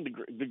you got one of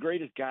the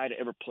greatest guy to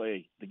ever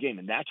play the game,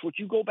 and that's what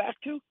you go back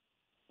to,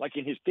 like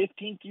in his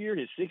 15th year,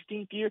 his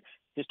 16th year,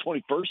 his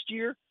 21st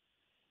year,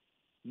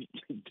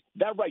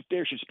 that right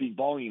there should speak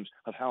volumes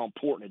of how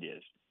important it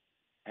is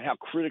and how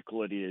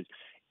critical it is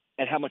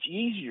and how much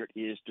easier it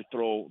is to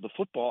throw the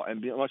football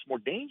and how much more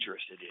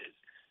dangerous it is.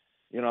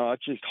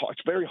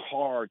 It's very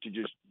hard to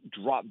just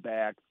drop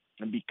back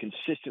and be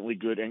consistently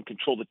good and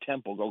control the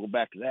tempo. Go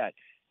back to that.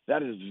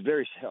 That is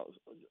very,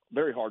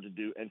 very hard to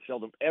do and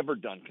seldom ever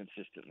done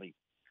consistently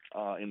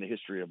in the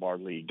history of our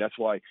league. That's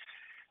why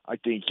I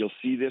think you'll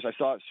see this. I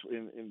saw it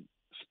in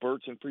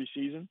spurts in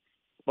preseason,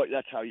 but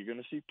that's how you're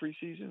going to see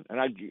preseason. And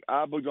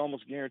I would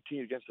almost guarantee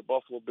against the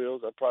Buffalo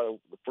Bills, probably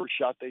the first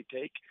shot they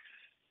take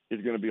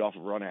is going to be off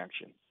of run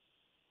action.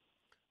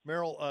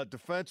 Merrill,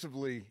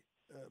 defensively,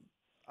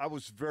 I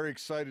was very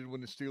excited when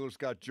the Steelers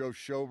got Joe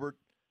Schobert.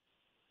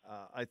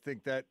 I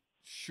think that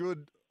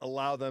should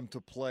allow them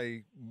to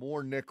play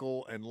more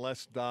nickel and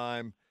less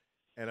dime,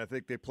 and I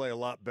think they play a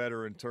lot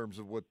better in terms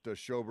of what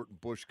Schobert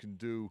and Bush can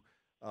do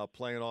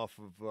playing off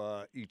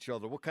of each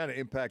other. What kind of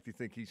impact do you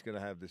think he's going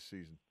to have this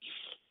season?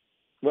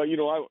 Well, he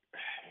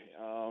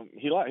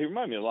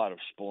reminded me a lot of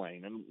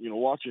Spillane, and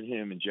watching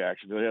him in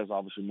Jacksonville, he has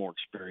obviously more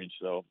experience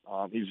though.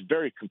 He's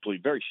very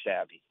complete, very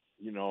savvy,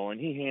 and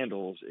he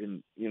handles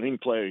he can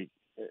play,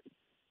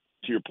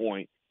 to your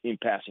point, in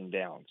passing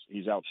downs.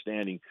 He's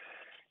outstanding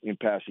in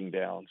passing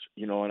downs,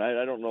 and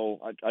I don't know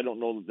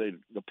that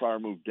the prior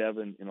move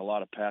Devin in a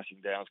lot of passing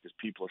downs because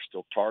people are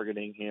still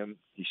targeting him.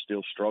 He's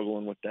still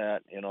struggling with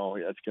that.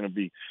 That's going to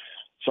be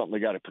something they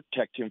got to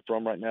protect him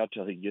from right now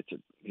till he gets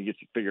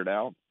it figured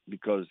out,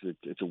 because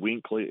it's a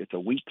weak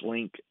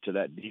link to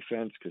that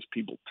defense because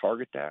people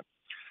target that.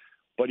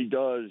 But he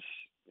does,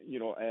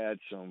 add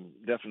some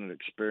definite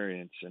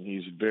experience, and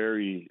he's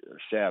very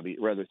savvy,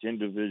 whether it's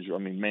individual,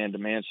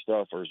 man-to-man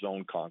stuff or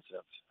zone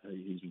concepts.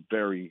 He's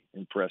very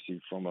impressive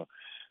from a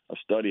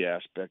study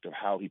aspect of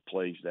how he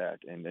plays that,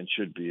 and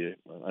should be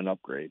an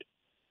upgrade.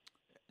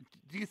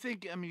 Do you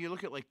think, you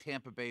look at like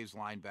Tampa Bay's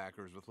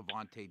linebackers with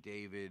Levante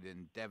David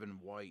and Devin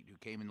White, who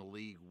came in the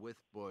league with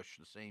Bush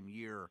the same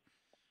year.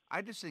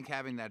 I just think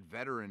having that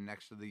veteran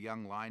next to the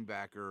young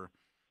linebacker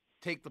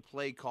take the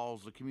play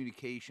calls, the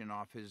communication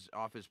off his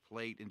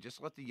plate, and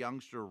just let the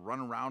youngster run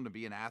around and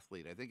be an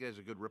athlete. I think it has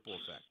a good ripple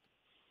effect.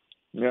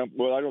 Yeah,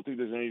 well, I don't think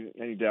there's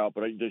any doubt,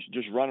 but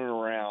just running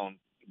around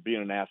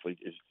being an athlete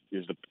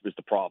is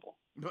the problem.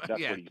 That's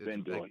what he's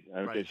been doing.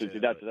 Okay, so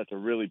that's a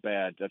really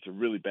bad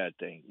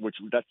thing.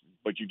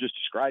 But you just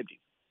described him.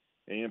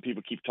 And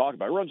people keep talking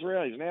about it. He runs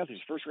around. He's an athlete.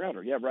 He's a first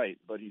rounder. Yeah, right.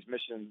 But he's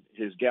missing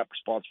his gap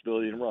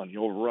responsibility and run. He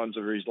overruns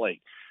or he's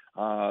late.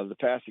 The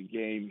passing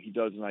game, he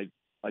doesn't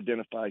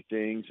identify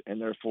things,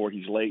 and therefore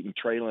he's late and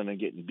trailing and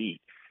getting beat.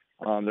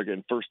 They're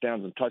getting first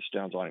downs and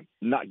touchdowns on him.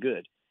 Not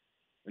good.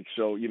 And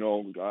so,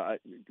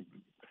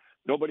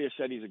 nobody has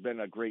said he's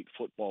been a great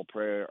football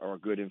player or a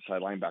good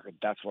inside linebacker.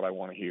 That's what I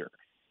want to hear.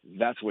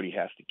 That's what he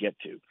has to get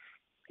to.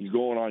 He's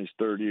going on his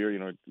third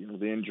year.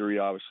 The injury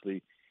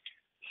obviously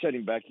set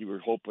him back. You were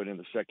hoping in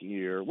the second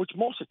year, which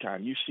most of the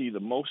time you see the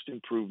most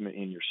improvement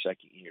in your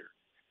second year.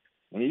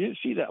 And you didn't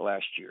see that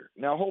last year.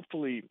 Now,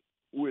 hopefully,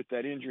 with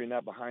that injury and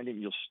that behind him,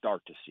 you'll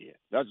start to see it.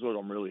 That's what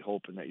I'm really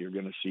hoping that you're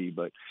going to see.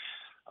 But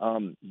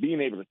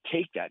being able to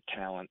take that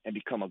talent and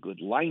become a good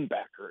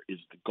linebacker is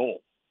the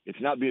goal.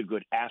 It's not be a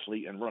good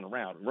athlete and run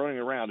around. Running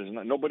around is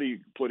not. Nobody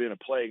put in a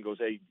play and goes,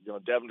 "Hey,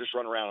 Devin, just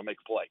run around and make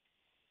a play."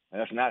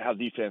 And that's not how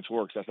defense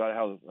works. That's not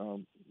how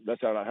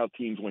how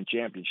teams win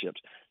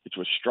championships. It's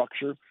with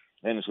structure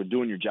and it's with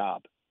doing your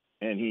job.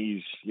 And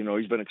he's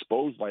been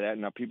exposed by that,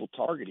 and now people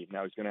target him.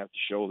 Now he's going to have to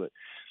show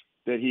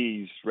that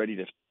he's ready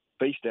to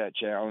face that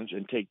challenge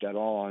and take that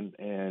on,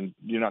 and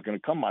you're not going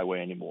to come my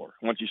way anymore.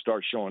 Once you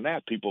start showing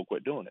that, people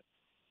quit doing it.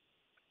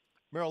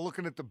 Merrill,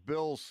 looking at the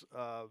Bills,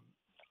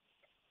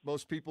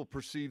 most people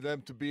perceive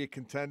them to be a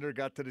contender,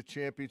 got to the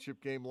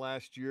championship game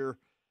last year.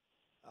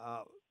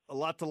 A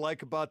lot to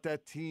like about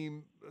that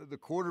team. The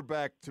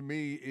quarterback, to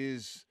me,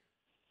 is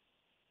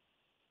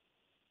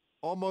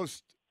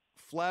almost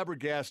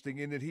flabbergasting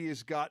in that he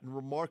has gotten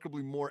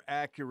remarkably more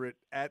accurate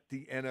at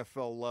the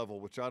NFL level,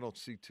 which I don't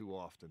see too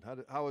often.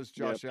 How has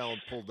Josh Allen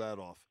pulled that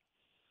off?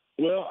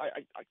 Well,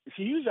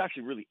 he was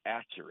actually really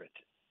accurate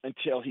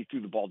until he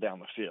threw the ball down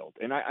the field.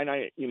 And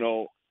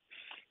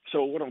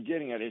so what I'm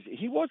getting at is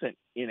he wasn't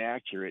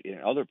inaccurate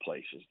in other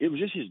places. It was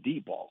just his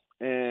deep ball.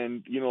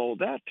 And,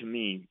 that to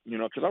me,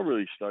 because I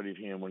really studied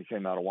him when he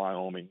came out of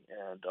Wyoming.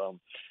 And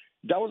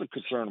that was a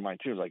concern of mine,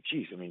 too. I was like,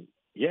 geez,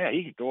 yeah,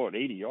 he could go at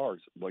 80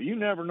 yards, but you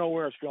never know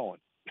where it's going.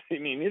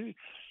 It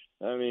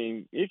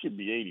could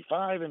be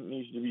 85 and it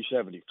needs to be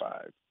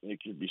 75. It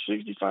could be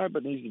 65,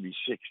 but it needs to be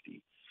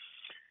 60.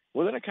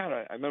 Well, then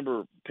I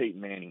remember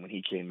Peyton Manning when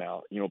he came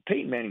out.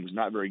 Peyton Manning was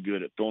not very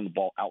good at throwing the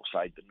ball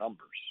outside the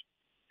numbers.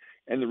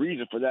 And the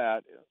reason for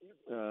that,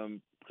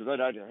 because I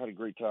had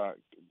a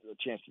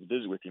chance to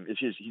visit with him, is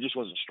he just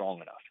wasn't strong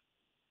enough.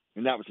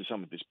 And that was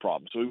some of his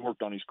problems. So he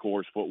worked on his core,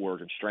 his footwork,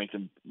 and strength,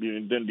 and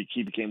then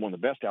he became one of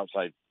the best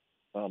outside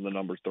the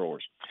numbers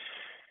throwers.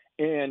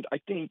 And I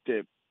think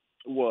that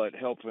what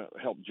helped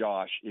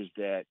Josh is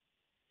that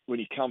when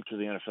you come to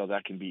the NFL,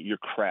 that can be your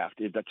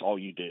craft. That's all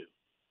you do.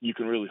 You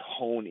can really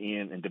hone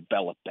in and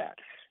develop that.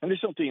 And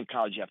there's something in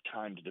college you have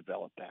time to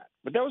develop that.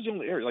 But that was the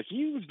only area. Like,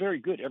 he was very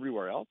good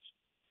everywhere else.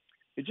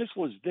 It just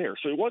was there.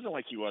 So it wasn't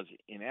like he was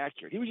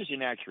inaccurate. He was just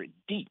inaccurate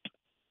deep.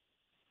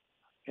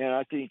 And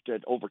I think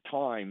that over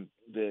time,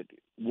 that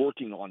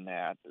working on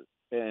that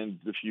and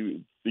the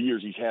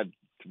years he's had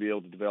to be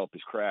able to develop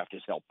his craft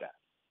has helped that.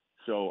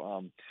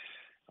 So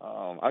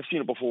I've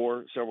seen it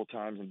before several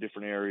times in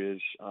different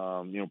areas.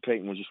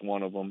 Peyton was just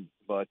one of them.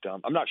 But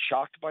I'm not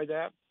shocked by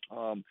that.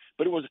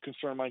 But it was a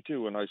concern of mine,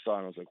 too, when I saw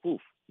him. I was like,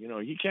 woof,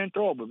 he can't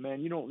throw, but,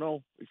 man, you don't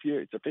know if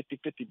it's a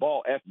 50-50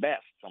 ball at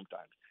best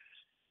sometimes.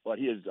 But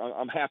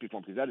I'm happy for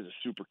him because that is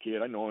a super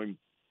kid. I know him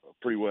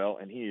pretty well,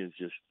 and he is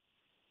just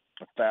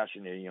a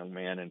fascinating young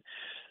man. And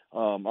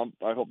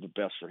I hope the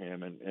best for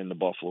him and the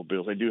Buffalo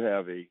Bills. They do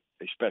have a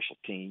special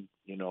team,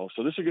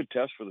 So this is a good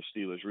test for the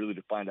Steelers, really,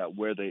 to find out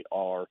where they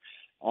are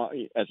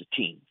as a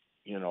team.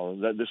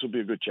 That this will be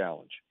a good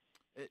challenge.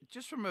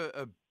 Just from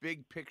a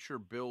big picture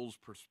Bills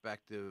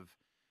perspective,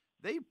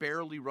 they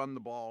barely run the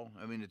ball.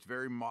 It's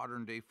very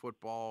modern day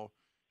football.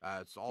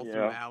 It's all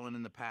through Allen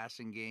in the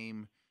passing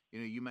game.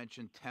 You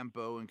mentioned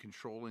tempo and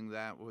controlling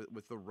that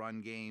with the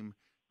run game.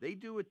 They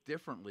do it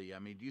differently.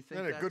 Do you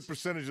think a good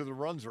percentage of the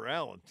runs are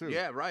Allen, too?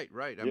 Yeah, right.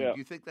 Do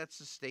you think that's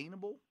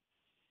sustainable?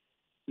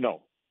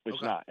 No,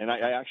 it's not. And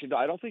I actually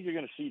don't think you're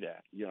going to see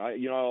that.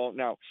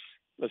 Now,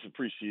 listen,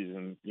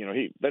 preseason,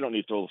 they don't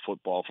need to throw the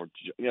football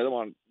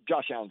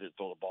Josh Allen didn't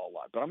throw the ball a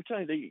lot. But I'm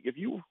telling you, if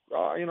you,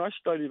 I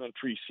studied him in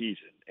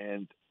preseason,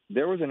 and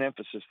there was an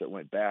emphasis that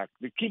went back.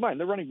 Keep in mind,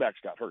 the running backs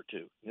got hurt,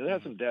 too. They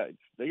had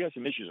they got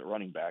some issues at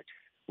running back,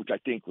 which I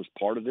think was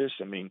part of this.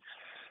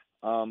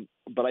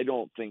 But I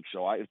don't think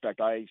so. In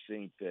fact, I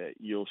think that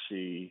you'll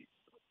see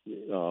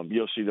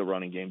the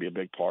running game be a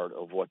big part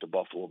of what the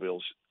Buffalo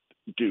Bills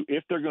do.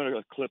 If they're going to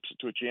eclipse it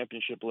to a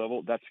championship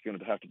level, that's going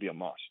to have to be a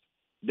must.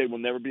 They will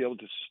never be able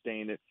to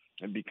sustain it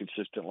and be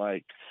consistent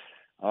like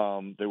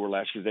they were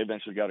last year. They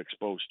eventually got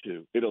exposed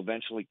to. It'll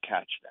eventually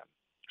catch them.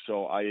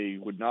 So I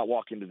would not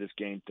walk into this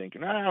game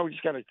thinking, we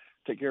just got to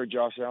take care of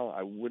Josh Allen.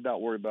 I would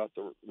not worry about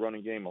the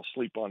running game. I'll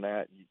sleep on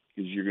that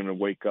because you're going to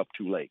wake up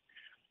too late.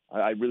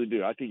 I really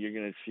do. I think you're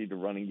going to see the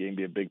running game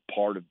be a big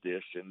part of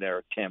this and their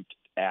attempt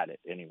at it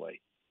anyway.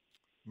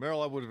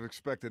 Merrill, I would have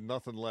expected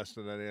nothing less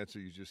than that answer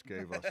you just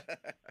gave us.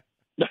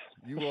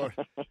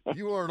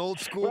 You are an old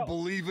school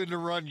believe in the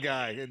run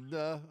guy, and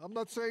I'm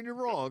not saying you're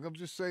wrong. I'm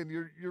just saying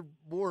you're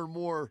more and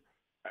more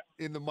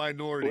in the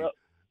minority.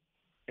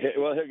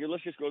 Well,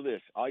 let's just go to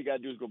this. All you got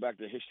to do is go back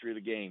to the history of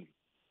the game.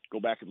 Go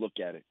back and look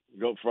at it.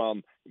 Go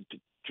from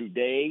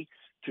today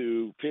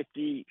to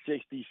 50,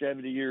 60,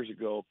 70 years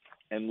ago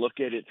and look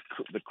at it,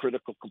 the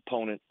critical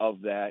component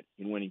of that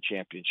in winning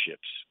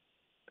championships.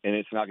 And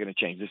it's not going to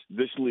change.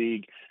 This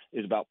league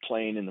is about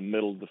playing in the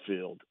middle of the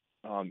field.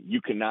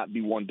 You cannot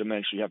be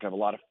one-dimensional. You have to have a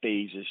lot of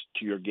phases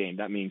to your game.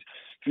 That means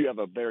if you have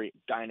a very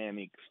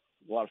dynamic,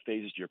 a lot of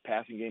phases to your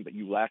passing game, but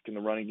you lack in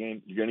the running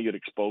game, you're going to get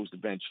exposed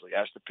eventually.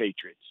 Ask the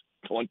Patriots.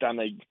 One time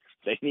they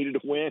needed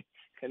to win,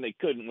 and they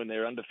couldn't when they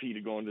were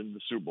undefeated going into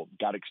the Super Bowl.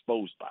 Got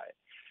exposed by it.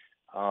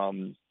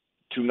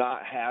 To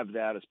not have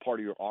that as part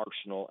of your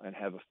arsenal and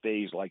have a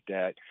phase like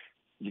that,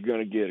 you're going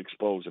to get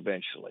exposed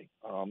eventually.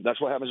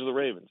 That's what happens to the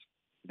Ravens.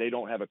 They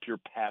don't have a pure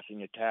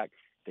passing attack.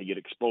 They get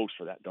exposed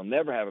for that. They'll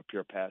never have a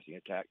pure passing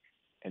attack,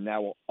 and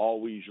that will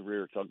always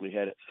rear its ugly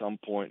head at some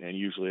point and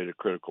usually at a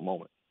critical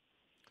moment.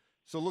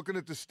 So looking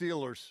at the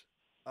Steelers,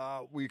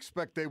 we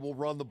expect they will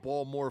run the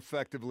ball more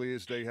effectively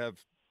as they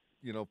have,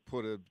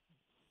 put a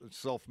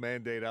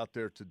self-mandate out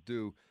there to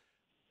do.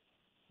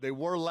 They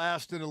were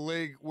last in the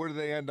league. Where do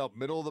they end up?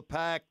 Middle of the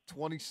pack,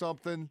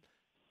 20-something?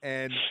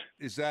 And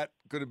is that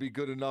going to be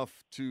good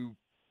enough to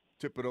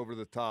tip it over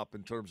the top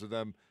in terms of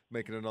them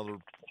making another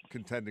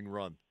contending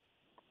run?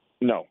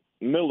 No.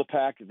 Middle of the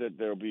pack,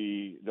 they'll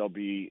be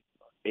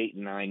 8-9,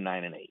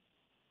 9-8.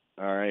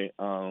 All right.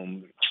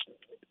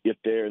 If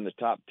they're in the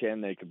top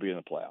 10, they could be in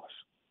the playoffs.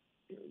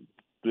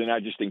 Then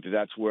I just think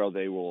that's where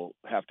they will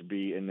have to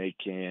be, and they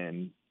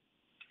can.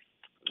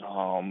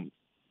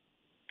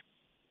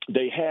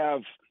 They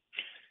have.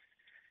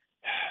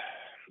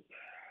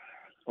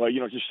 Well,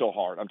 it's just so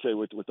hard. I'm telling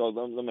you, with all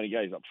so many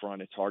guys up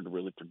front, it's hard to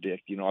really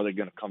predict. Are they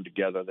going to come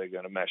together? Are they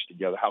going to mesh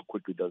together? How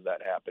quickly does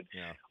that happen?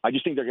 Yeah. I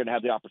just think they're going to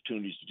have the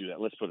opportunities to do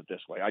that. Let's put it this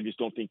way. I just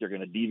don't think they're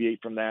going to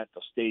deviate from that.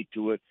 They'll stay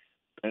to it,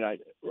 and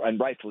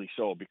rightfully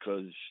so,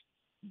 because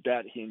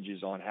that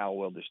hinges on how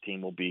well this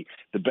team will be.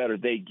 The better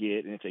they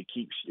get, and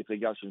if they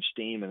got some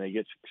steam and they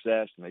get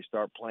success and they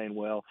start playing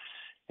well,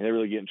 and they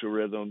really get into a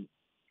rhythm,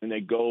 and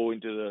they go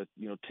into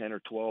the 10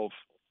 or 12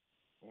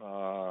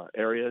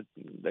 area,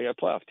 they got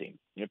a playoff team.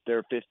 If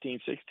they're 15,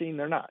 16,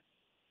 they're not.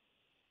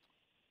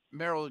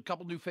 Merrill, a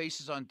couple new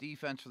faces on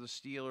defense for the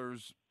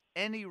Steelers.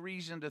 Any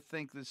reason to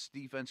think this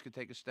defense could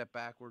take a step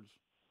backwards?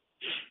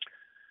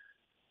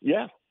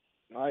 Yeah.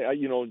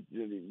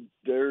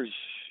 There's,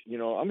 I'm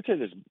going to tell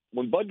you this.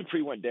 When Bud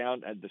Dupree went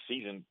down, the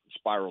season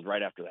spiraled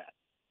right after that.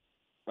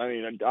 I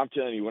mean, I'm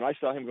telling you, when I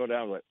saw him go down,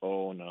 I was like,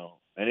 oh, no.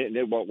 And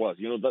it was.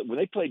 When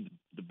they played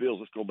the Bills,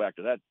 let's go back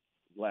to that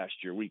last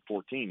year, week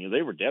 14,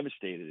 they were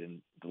devastated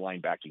in the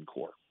linebacking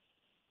core.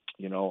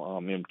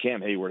 And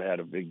Cam Hayward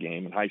had a big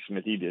game, and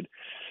Highsmith,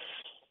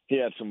 he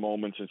had some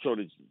moments, and so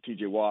did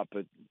T.J. Watt,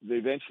 but they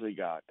eventually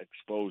got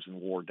exposed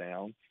and wore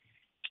down.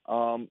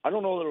 I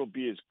don't know that it'll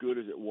be as good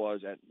as it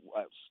was at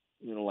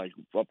like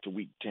up to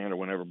week 10 or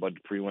whenever Bud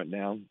Dupree went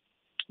down,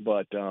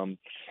 but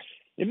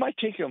it might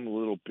take them a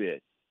little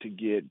bit to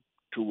get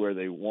to where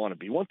they want to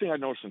be. One thing I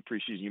noticed in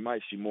preseason, you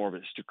might see more of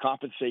it, is to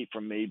compensate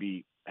from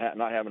maybe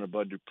not having a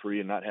Bud Dupree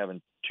and not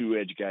having two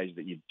edge guys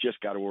that you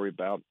just got to worry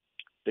about.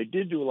 They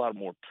did do a lot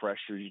more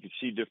pressure. You can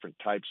see different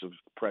types of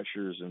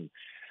pressures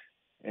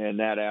and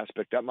that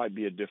aspect. That might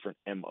be a different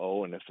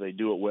MO, and if they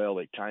do it well,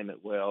 they time it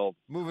well.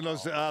 Moving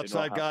those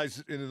outside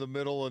guys into the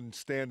middle and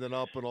standing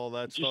up and all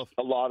that stuff.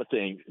 A lot of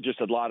things, just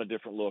a lot of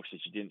different looks that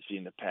you didn't see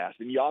in the past.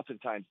 And you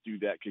oftentimes do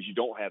that because you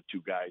don't have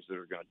two guys that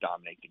are going to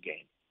dominate the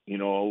game,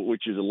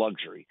 which is a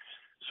luxury.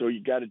 So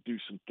you got to do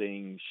some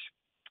things,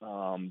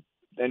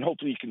 and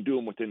hopefully you can do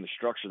them within the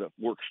structure that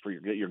works for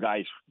your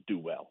guys do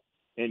well.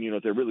 And,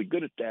 if they're really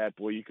good at that,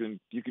 boy, you can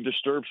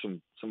disturb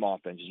some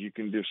offenses. You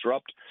can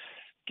disrupt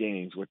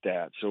games with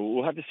that. So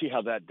we'll have to see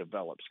how that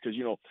develops because,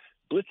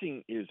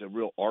 blitzing is a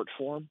real art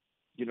form.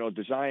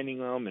 Designing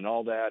them and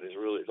all that is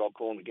all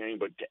cool in the game,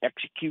 but to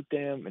execute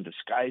them and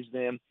disguise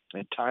them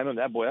and time them,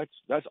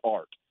 that's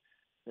art.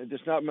 And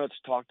it's not much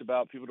talked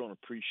about. People don't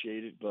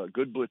appreciate it, but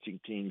good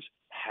blitzing teams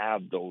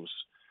have those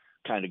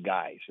kind of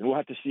guys. And we'll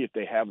have to see if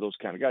they have those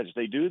kind of guys. If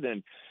they do,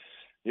 then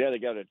yeah, they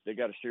got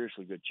a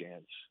seriously good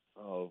chance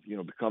of,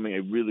 becoming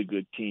a really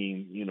good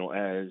team,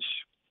 as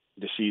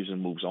the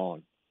season moves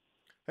on.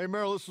 Hey,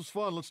 Merrill, this was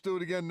fun. Let's do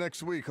it again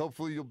next week.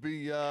 Hopefully you'll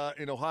be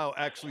in Ohio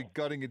actually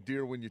gutting a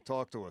deer when you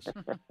talk to us.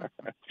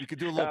 You could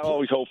do a little. I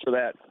always hope for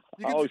that.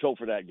 Hope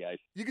for that, guys.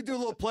 You could do a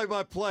little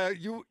play-by-play.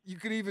 You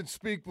can even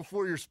speak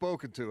before you're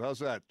spoken to. How's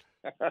that?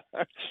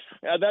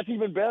 Yeah, that's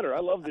even better. I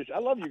love this. I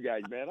love you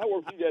guys, man. I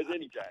work with you guys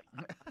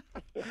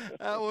anytime.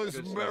 That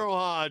was Merrill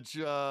Hodge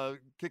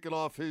kicking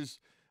off his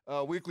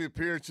weekly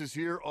appearances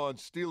here on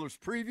Steelers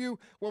Preview.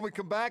 When we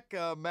come back,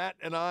 Matt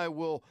and I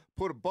will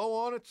put a bow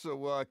on it,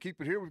 so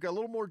keep it here. We've got a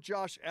little more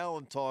Josh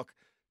Allen talk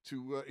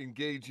to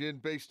engage in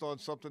based on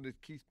something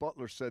that Keith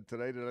Butler said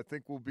today that I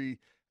think will be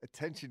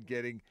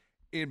attention-getting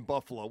in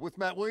Buffalo. With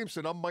Matt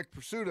Williamson, I'm Mike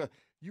Pursuta.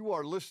 You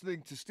are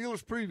listening to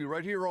Steelers Preview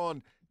right here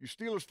on your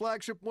Steelers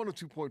flagship,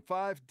 102.5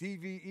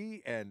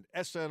 DVE and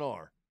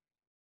SNR.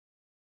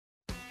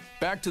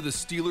 Back to the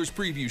Steelers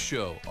Preview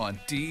Show on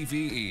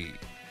DVE.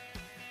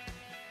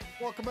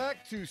 Welcome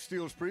back to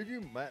Steelers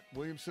Preview. Matt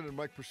Williamson and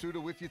Mike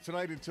Pursuta with you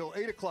tonight until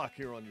 8 o'clock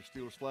here on your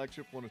Steelers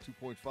flagship,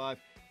 102.5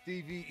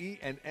 DVE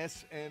and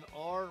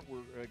SNR.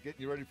 We're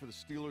getting you ready for the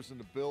Steelers and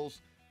the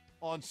Bills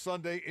on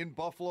Sunday in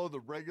Buffalo,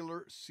 the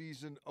regular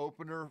season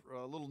opener.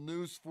 A little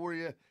news for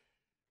you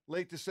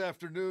late this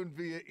afternoon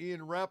via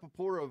Ian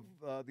Rappaport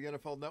of the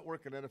NFL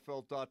Network and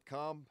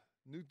NFL.com.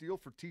 New deal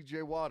for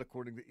T.J. Watt,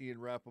 according to Ian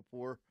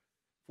Rappaport.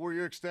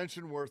 4-year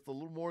extension worth a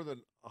little more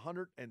than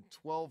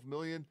 $112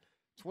 million.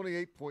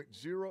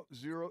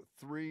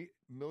 $28.003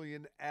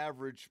 million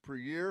average per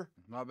year.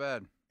 Not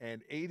bad.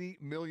 And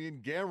 $80 million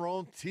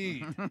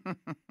guaranteed.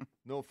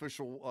 No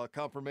official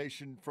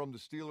confirmation from the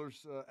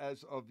Steelers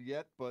as of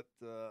yet, but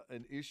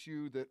an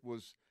issue that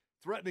was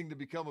threatening to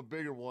become a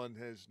bigger one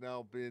has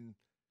now been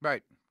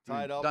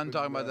tied up. Done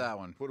talking about that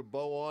one. Put a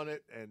bow on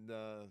it and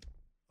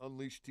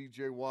unleash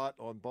T.J. Watt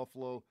on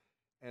Buffalo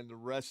and the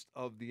rest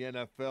of the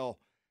NFL.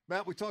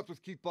 Matt, we talked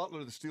with Keith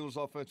Butler, the Steelers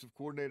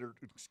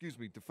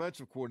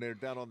defensive coordinator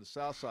down on the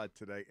South Side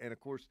today. And, of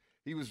course,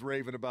 he was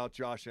raving about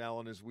Josh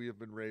Allen as we have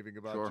been raving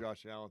about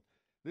Josh Allen.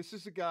 This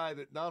is a guy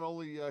that not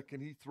only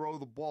can he throw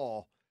the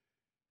ball,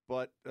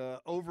 but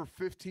over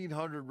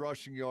 1,500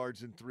 rushing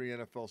yards in 3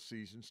 NFL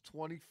seasons,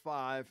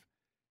 25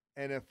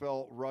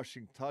 NFL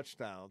rushing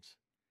touchdowns.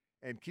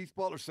 And Keith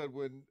Butler said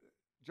when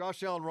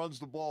Josh Allen runs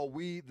the ball,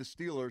 we, the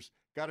Steelers,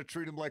 got to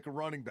treat him like a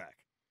running back.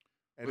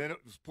 And then it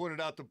was pointed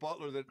out to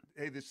Butler that,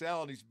 hey, this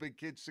Allen, he's a big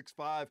kid,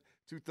 6'5",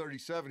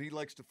 237. He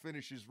likes to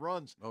finish his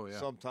runs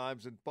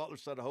sometimes. And Butler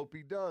said, I hope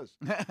he does.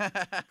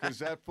 Because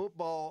that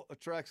football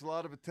attracts a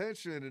lot of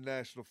attention in the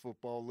National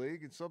Football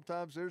League, and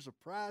sometimes there's a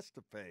price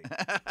to pay.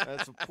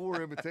 That's a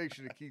poor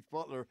imitation of Keith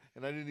Butler.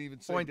 And I didn't even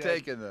say Point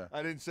taken, though.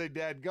 I didn't say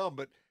dad gum,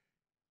 but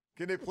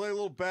can they play a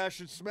little bash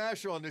and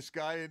smash on this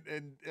guy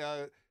and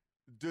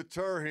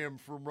deter him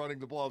from running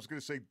the ball? I was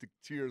going to say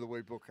deter the way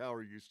Bill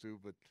Cowher used to,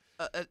 but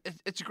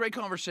it's a great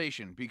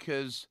conversation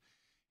because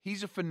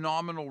he's a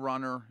phenomenal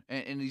runner,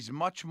 and he's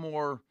much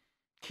more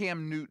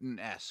Cam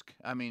Newton-esque.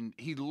 I mean,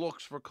 he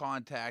looks for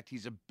contact.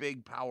 He's a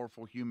big,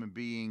 powerful human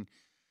being.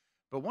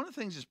 But one of the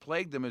things that's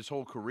plagued him his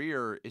whole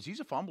career is he's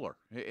a fumbler.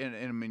 And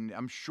I mean,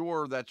 I'm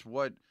sure that's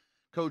what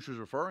Coach was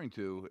referring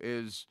to,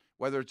 is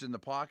whether it's in the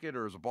pocket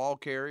or as a ball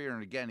carrier,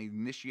 and again, he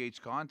initiates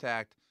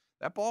contact,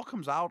 that ball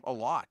comes out a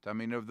lot. I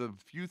mean, of the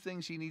few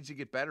things he needs to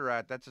get better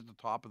at, that's at the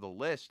top of the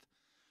list.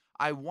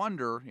 I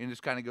wonder, and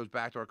this kind of goes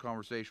back to our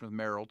conversation with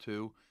Merrill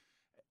too,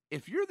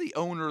 if you're the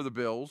owner of the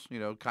Bills, you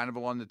know, kind of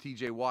along the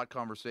T.J. Watt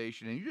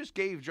conversation, and you just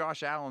gave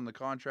Josh Allen the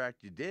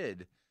contract you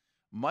did,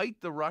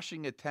 might the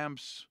rushing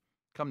attempts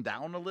come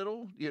down a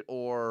little?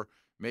 Or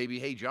maybe,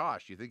 hey,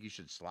 Josh, you think you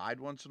should slide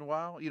once in a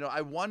while? You know,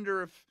 I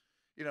wonder if,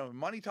 you know,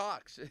 money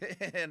talks.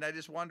 And I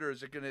just wonder,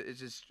 is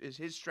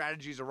his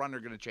strategy as a runner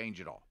going to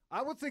change at all?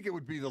 I would think it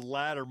would be the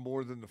latter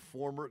more than the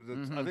former.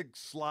 I think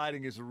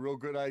sliding is a real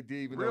good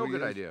idea.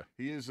 Idea.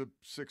 He is a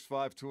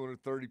 6'5",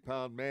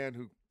 230-pound man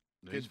who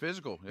he's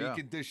physical. Yeah.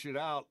 He can dish it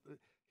out.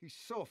 He's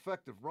so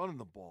effective running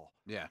the ball.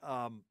 Yeah.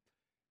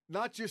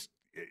 Not just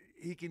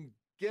he can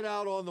get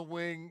out on the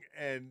wing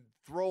and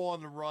throw on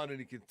the run, and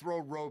he can throw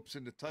ropes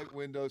into tight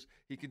windows.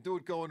 He can do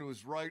it going to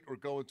his right or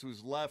going to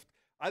his left.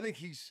 I think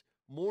he's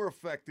more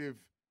effective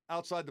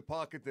outside the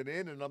pocket than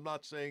in, and I'm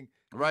not saying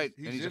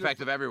he's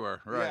effective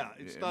everywhere. Right. Yeah,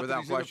 it's not that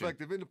he's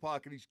ineffective in the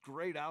pocket. He's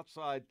great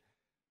outside,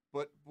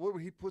 but when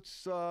he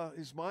puts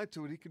his mind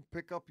to it, he can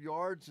pick up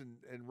yards and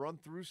run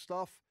through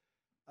stuff.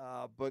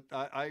 But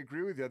I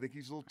agree with you. I think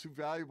he's a little too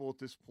valuable at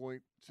this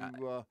point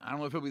to I don't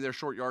know if he'll be their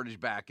short yardage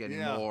back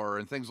anymore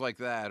and things like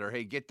that, or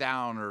hey, get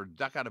down or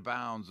duck out of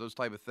bounds, those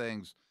type of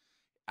things.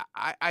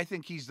 I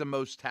think he's the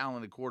most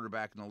talented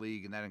quarterback in the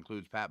league, and that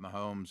includes Pat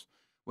Mahomes.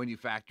 When you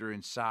factor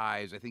in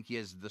size, I think he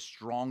has the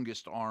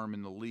strongest arm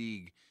in the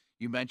league.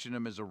 You mentioned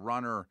him as a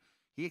runner.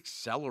 He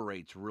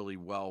accelerates really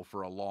well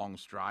for a long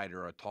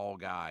strider, a tall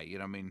guy. You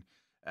know, I mean,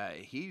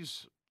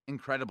 he's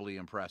incredibly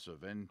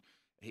impressive, and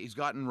he's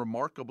gotten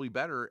remarkably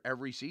better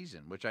every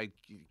season, which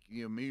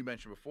you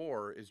mentioned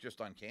before is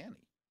just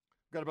uncanny.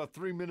 Got about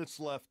 3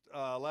 minutes left.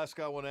 Last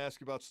guy I want to ask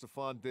you about,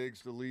 Stephon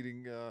Diggs, the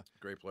leading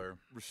great player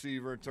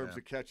receiver in terms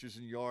of catches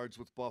and yards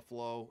with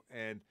Buffalo,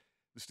 and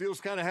the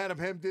Steelers kind of had him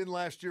hemmed in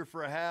last year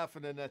for a half,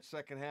 and then that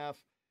second half,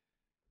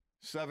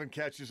 7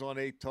 catches on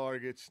 8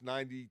 targets,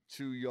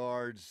 92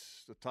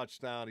 yards, a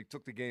touchdown. He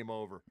took the game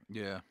over.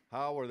 Yeah.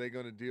 How are they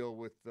going to deal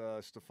with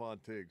Stephon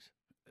Diggs?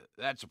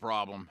 That's a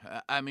problem.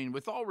 I mean,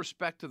 with all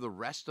respect to the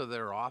rest of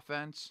their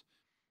offense,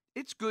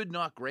 it's good,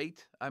 not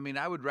great. I mean,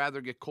 I would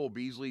rather get Cole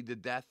Beasley to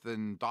death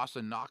than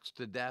Dawson Knox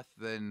to death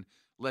than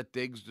let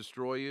Diggs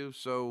destroy you.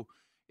 So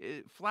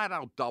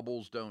flat-out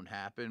doubles don't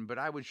happen, but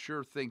I would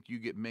sure think you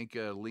get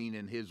Minka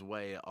leaning his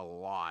way a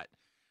lot.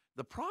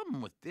 The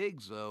problem with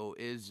Diggs, though,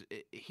 is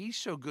he's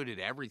so good at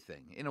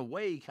everything. In a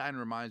way, he kind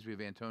of reminds me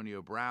of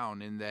Antonio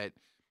Brown in that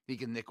he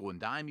can nickel and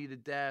dime you to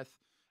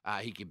death.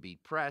 He can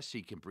beat press.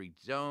 He can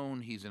beat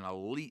zone. He's an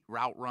elite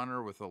route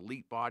runner with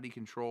elite body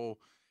control.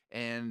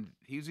 And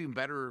he's even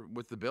better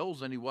with the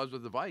Bills than he was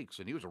with the Vikes.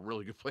 And he was a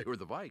really good player with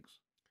the Vikes.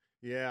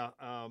 Yeah.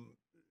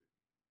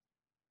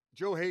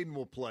 Joe Hayden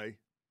will play.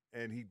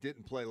 And he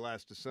didn't play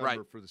last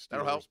December for the Steelers.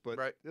 That'll help.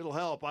 But it'll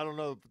help. I don't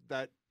know if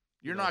that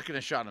You're not going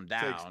to shut him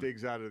down. Takes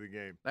Diggs out of the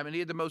game. I mean, he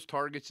had the most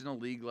targets in the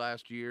league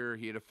last year.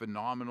 He had a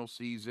phenomenal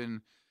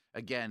season.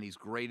 Again, he's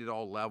great at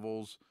all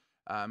levels.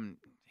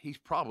 He's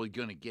probably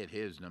going to get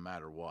his no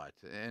matter what.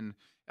 And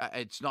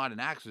it's not an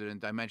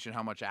accident. I mentioned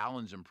how much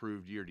Allen's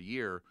improved year to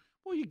year.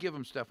 Well, Well, you give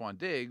him Stephon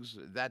Diggs.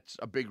 That's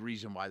a big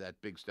reason why that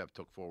big step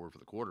took forward for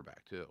the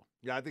quarterback, too.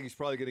 Yeah, I think he's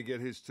probably going to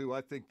get his, too.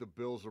 I think the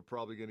Bills are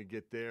probably going to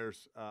get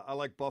theirs. I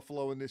like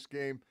Buffalo in this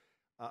game.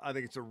 I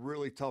think it's a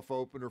really tough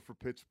opener for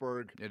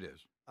Pittsburgh. It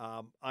is.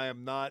 I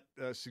am not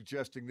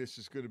suggesting this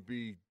is going to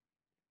be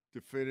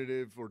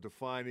definitive or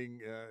defining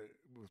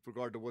with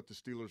regard to what the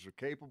Steelers are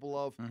capable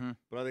of,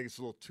 but I think it's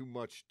a little too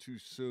much too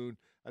soon.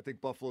 I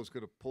think Buffalo's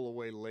going to pull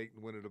away late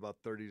and win it about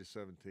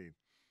 30-17.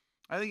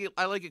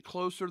 I like it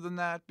closer than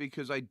that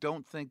because I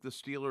don't think the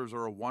Steelers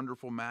are a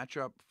wonderful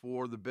matchup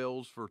for the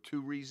Bills for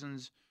two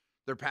reasons.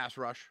 Their pass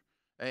rush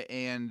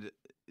and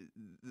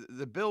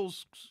the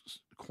Bills'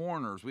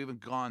 corners, we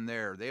haven't gone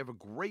there. They have a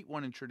great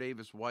one in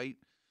Tre'Davious White,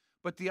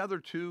 but the other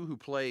two who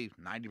play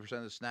 90%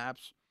 of the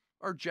snaps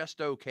are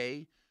just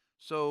okay.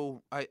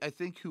 So I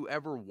think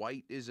whoever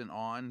White isn't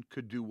on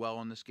could do well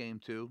in this game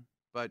too.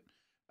 But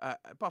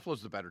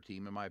Buffalo's the better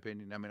team, in my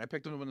opinion. I mean, I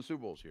picked them to win the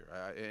Super Bowls here.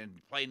 And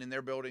playing in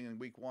their building in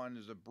week 1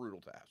 is a brutal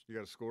task. You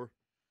got a score?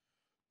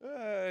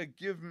 I think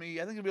it'll be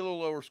a little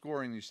lower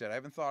scoring than you said. I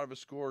haven't thought of a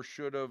score.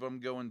 Should have. I'm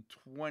going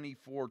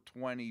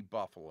 24-20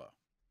 Buffalo.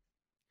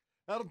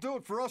 That'll do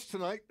it for us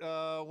tonight.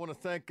 I want to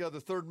thank the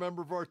third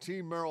member of our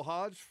team, Merrill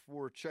Hodge,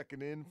 for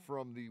checking in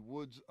from the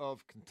woods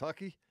of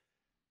Kentucky.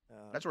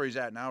 That's where he's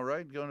at now,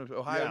 right? Going to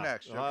Ohio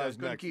next. Ohio's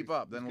going to keep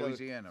up, then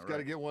Louisiana. He's got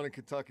to get one in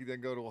Kentucky,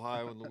 then go to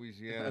Ohio and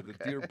Louisiana, okay.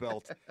 The Deer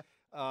Belt.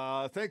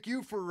 Thank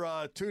you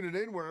for tuning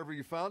in wherever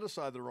you found us,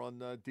 either on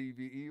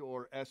DVE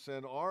or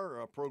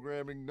SNR.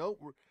 Programming note,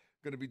 we're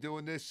going to be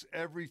doing this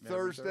every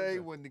Thursday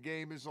when the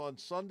game is on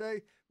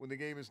Sunday. When the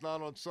game is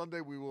not on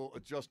Sunday, we will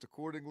adjust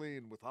accordingly,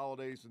 and with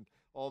holidays and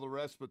all the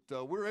rest.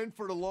 But we're in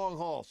for the long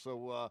haul,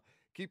 so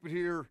keep it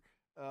here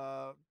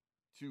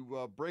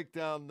to break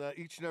down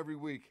each and every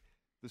week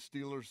the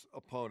Steelers'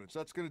 opponents.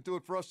 That's going to do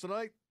it for us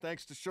tonight.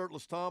 Thanks to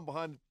Shirtless Tom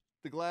behind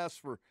the glass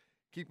for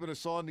keeping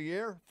us on the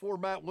air. For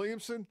Matt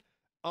Williamson,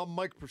 I'm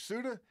Mike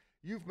Pursuta.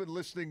 You've been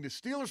listening to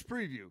Steelers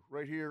Preview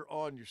right here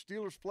on your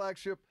Steelers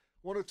flagship,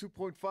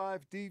 102.5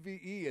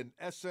 DVE and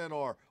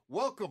SNR.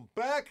 Welcome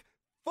back,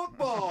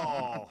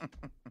 football!